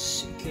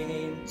cross you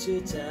came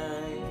to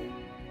die,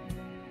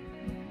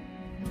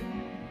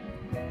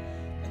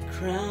 a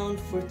crown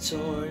for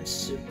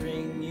thorns to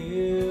bring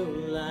you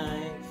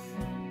life.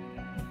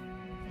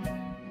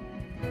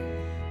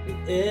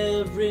 With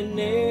every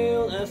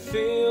nail I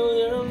feel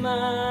your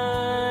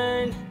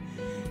mind,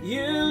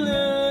 you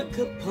look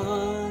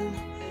upon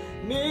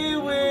me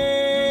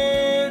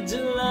with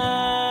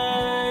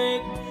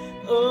delight.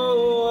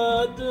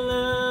 Oh, what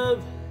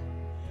love,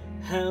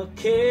 how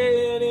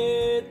can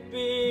it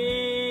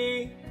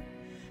be?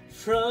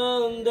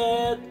 From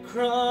that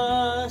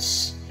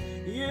cross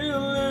you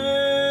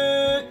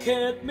look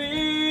at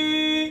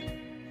me.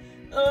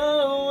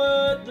 Oh,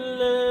 what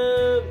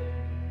love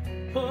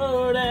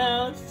poured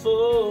out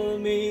for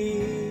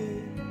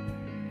me.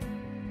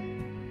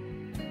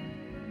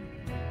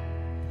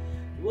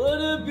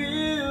 What a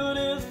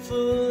beautiful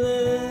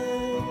love.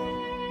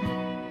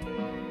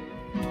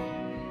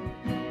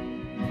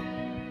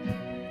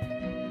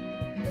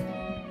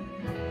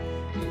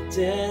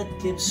 Death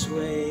gives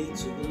way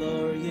to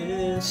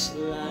glorious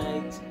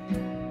light,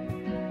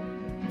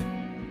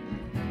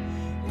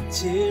 and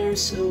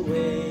tears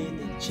away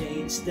the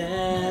chains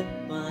that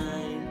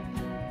bind.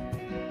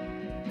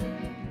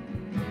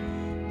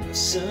 The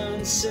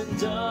sons and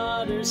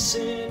daughters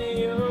in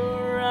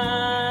your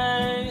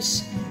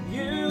eyes,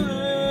 you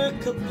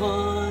look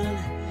upon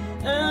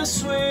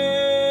us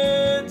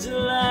with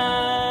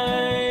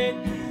delight.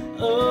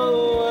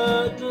 Oh,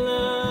 what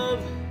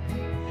love,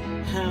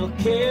 how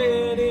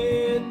can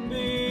it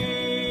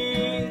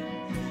be?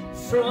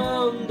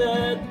 From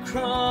that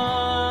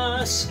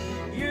cross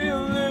you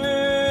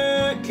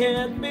look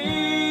at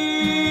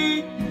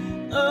me.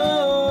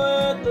 Oh,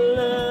 what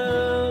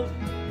love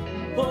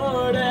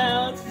poured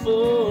out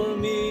for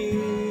me.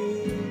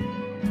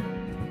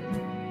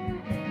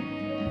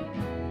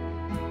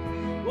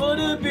 What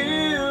a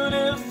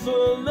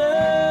beautiful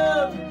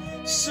love,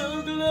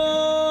 so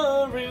glorious.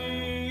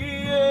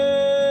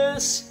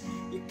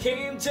 You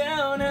came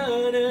down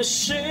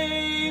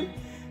unashamed,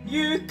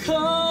 you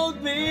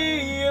called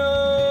me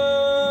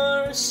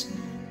yours.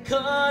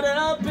 Caught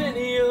up in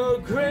your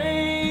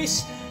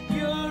grace,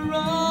 you're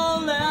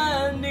all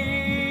I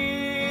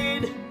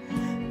need.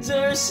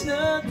 There's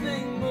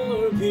nothing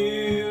more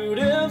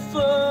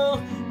beautiful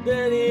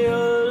than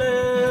your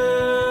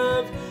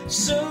love,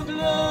 so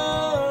glorious.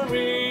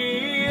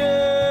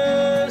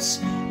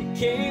 You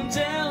came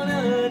down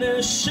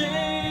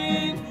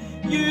unashamed,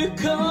 you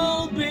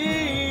called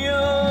me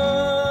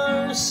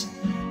yours.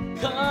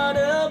 Caught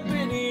up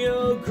in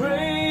your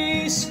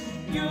grace,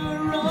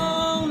 you're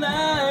all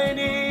I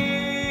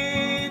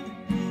need.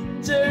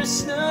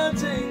 There's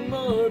nothing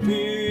more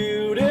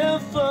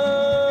beautiful,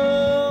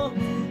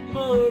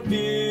 more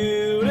beautiful.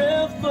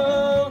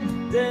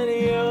 than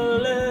your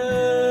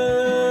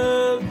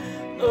love.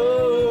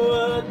 Oh,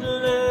 what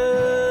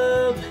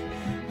love,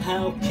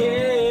 how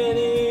can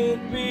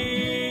it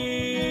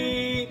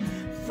be?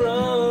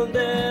 From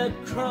that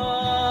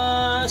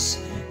cross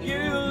you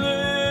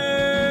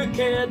look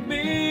at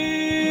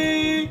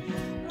me.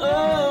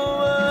 Oh,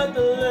 what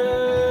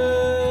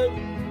love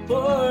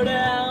poured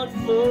out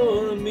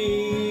for me.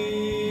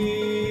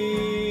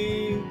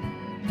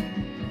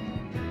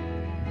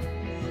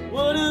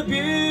 What a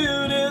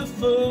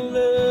beautiful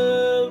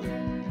love.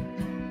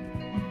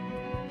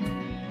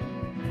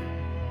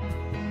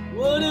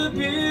 What a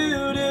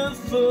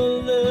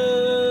beautiful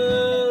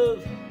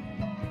love.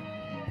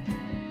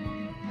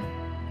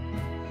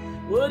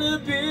 What a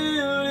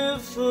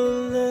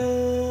beautiful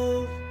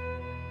love.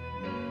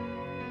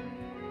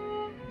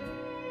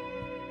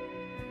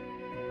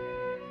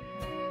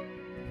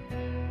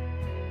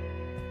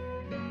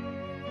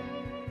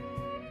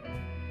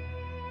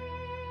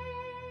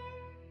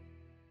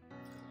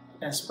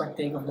 Let's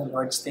partake of the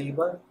Lord's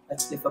table.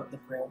 Let's lift up the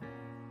prayer.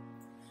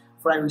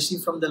 For I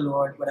received from the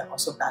Lord what I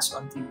also pass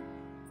on to you.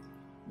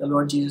 The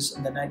Lord Jesus,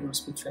 on the night he was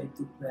betrayed,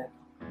 took bread,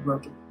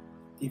 broke it,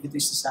 gave it to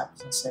his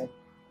disciples, and said,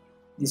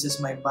 "This is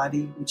my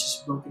body, which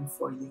is broken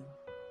for you.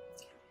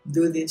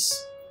 Do this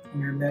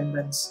in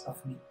remembrance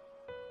of me."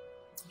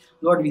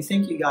 Lord, we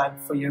thank you, God,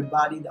 for your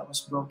body that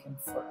was broken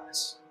for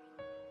us.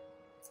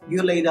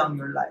 You lay down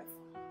your life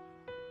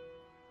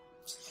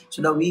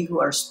so that we who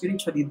are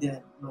spiritually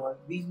dead, Lord,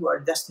 we who are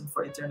destined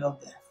for eternal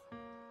death,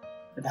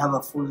 could have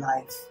a full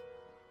life,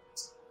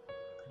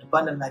 an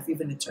abundant life,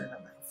 even eternal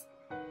life.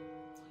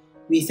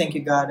 We thank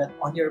you, God, that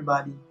on your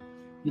body,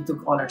 you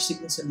took all our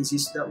sickness and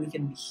disease so that we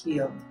can be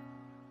healed.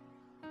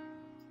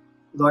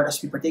 Lord,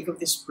 as we partake of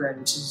this bread,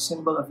 which is a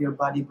symbol of your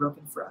body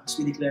broken for us,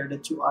 we declare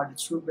that you are the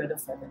true bread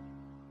of heaven,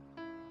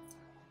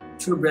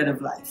 true bread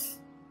of life,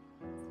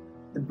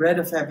 the bread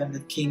of heaven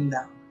that came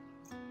down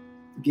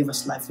to give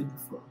us life to the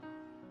full.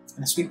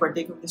 And as we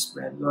partake of this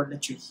bread, Lord,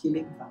 let your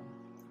healing come.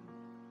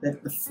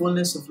 Let the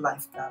fullness of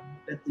life come.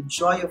 Let the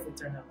joy of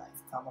eternal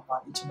life come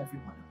upon each and every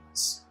one of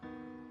us.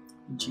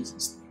 In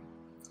Jesus' name.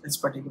 Let's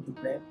partake of the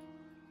bread.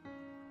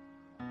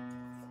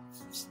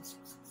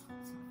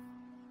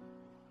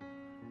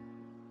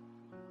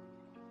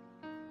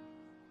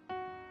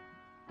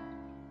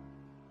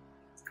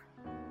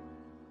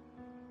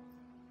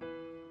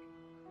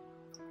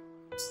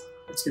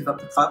 Let's give up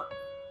the cup.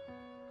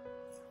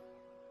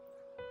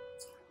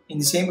 In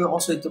the same way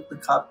also he took the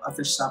cup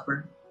after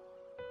supper,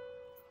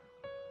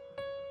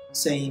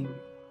 saying,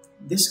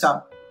 "This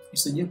cup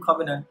is the new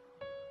covenant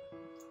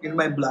in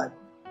my blood.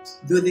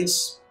 Do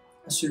this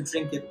as you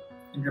drink it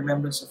in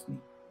remembrance of me.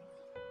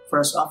 For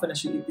as often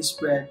as you eat this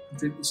bread and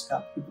drink this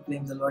cup, you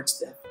proclaim the Lord's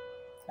death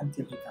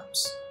until he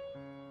comes."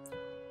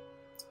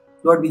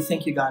 Lord, we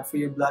thank you, God, for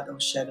your blood that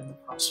was shed on the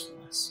cross for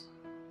us.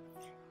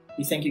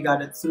 We thank you,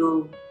 God, that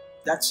through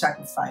that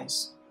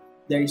sacrifice,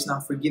 there is now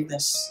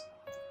forgiveness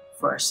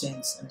for our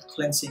sins and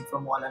cleansing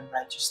from all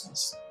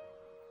unrighteousness.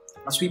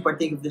 As we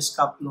partake of this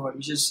cup, Lord,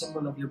 which is a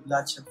symbol of your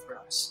blood shed for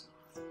us,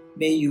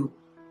 may you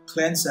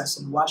cleanse us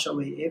and wash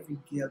away every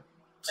guilt,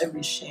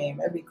 every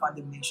shame, every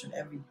condemnation,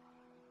 every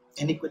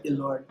iniquity,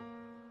 Lord,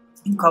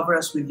 and cover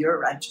us with your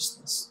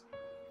righteousness.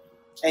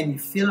 And you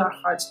fill our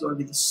hearts, Lord,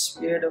 with the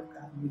Spirit of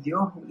God, with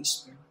your Holy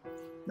Spirit,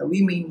 that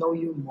we may know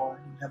you more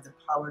and have the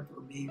power to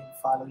obey you and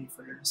follow you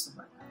for the rest of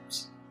our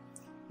lives.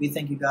 We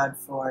thank you, God,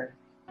 for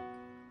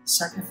the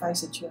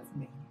sacrifice that you have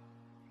made.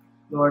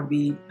 Lord,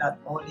 we not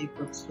only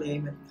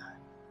proclaim it, God,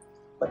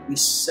 but we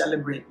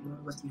celebrate,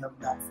 Lord, what you have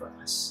done for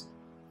us.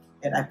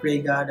 And I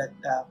pray, God,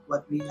 that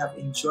what we have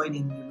enjoyed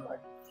in you, Lord,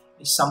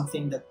 is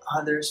something that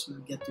others will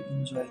get to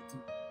enjoy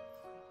too.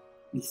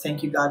 We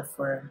thank you, God,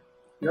 for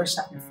your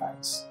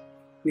sacrifice.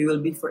 We will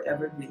be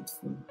forever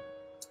grateful.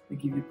 We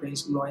give you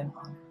praise, glory, and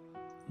honor.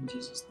 In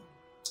Jesus' name.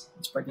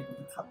 Let's partake of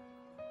the cup.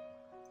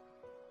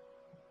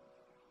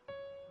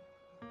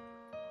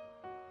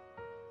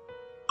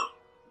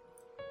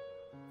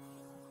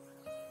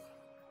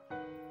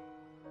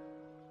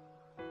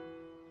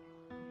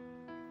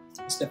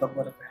 Let's lift up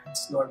both of our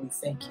hands. Lord, we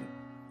thank you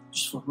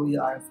just for who you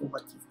are and for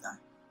what you've done.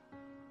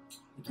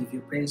 We give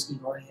you praise,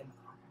 glory, and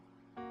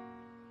honor.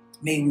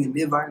 May we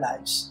live our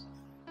lives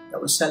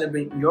that will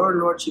celebrate your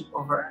lordship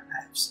over our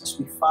lives as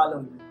we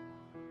follow you.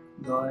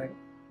 Lord,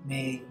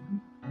 may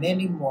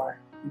many more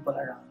people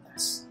around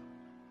us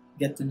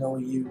get to know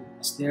you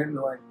as their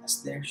Lord,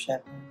 as their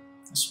shepherd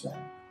as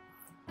well,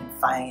 and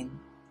find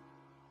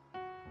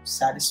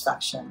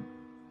satisfaction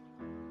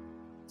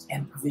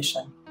and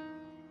provision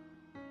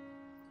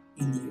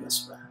in you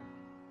as well.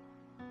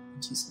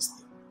 In Jesus'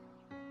 name.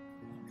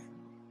 Amen.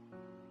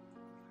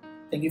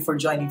 Thank you for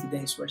joining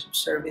today's worship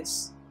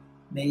service.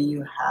 May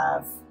you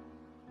have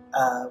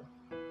a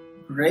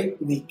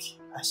great week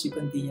as you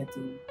continue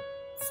to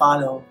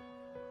follow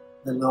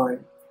the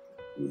Lord,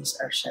 who is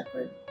our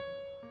shepherd.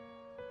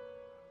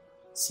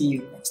 See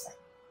you next time.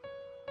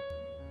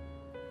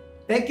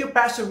 Thank you,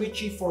 Pastor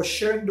Richie, for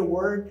sharing the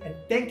word, and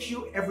thank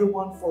you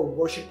everyone for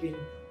worshiping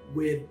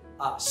with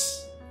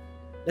us.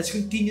 Let's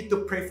continue to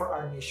pray for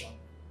our nation.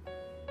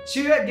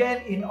 See you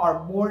again in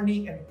our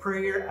morning and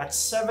prayer at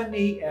 7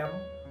 a.m.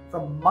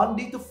 from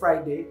Monday to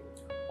Friday.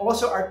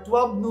 Also our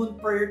 12 noon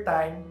prayer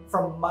time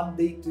from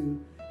Monday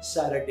to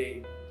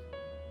Saturday.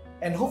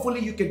 And hopefully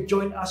you can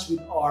join us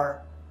with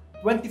our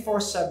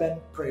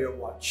 24/7 prayer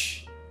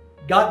watch.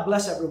 God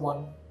bless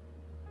everyone.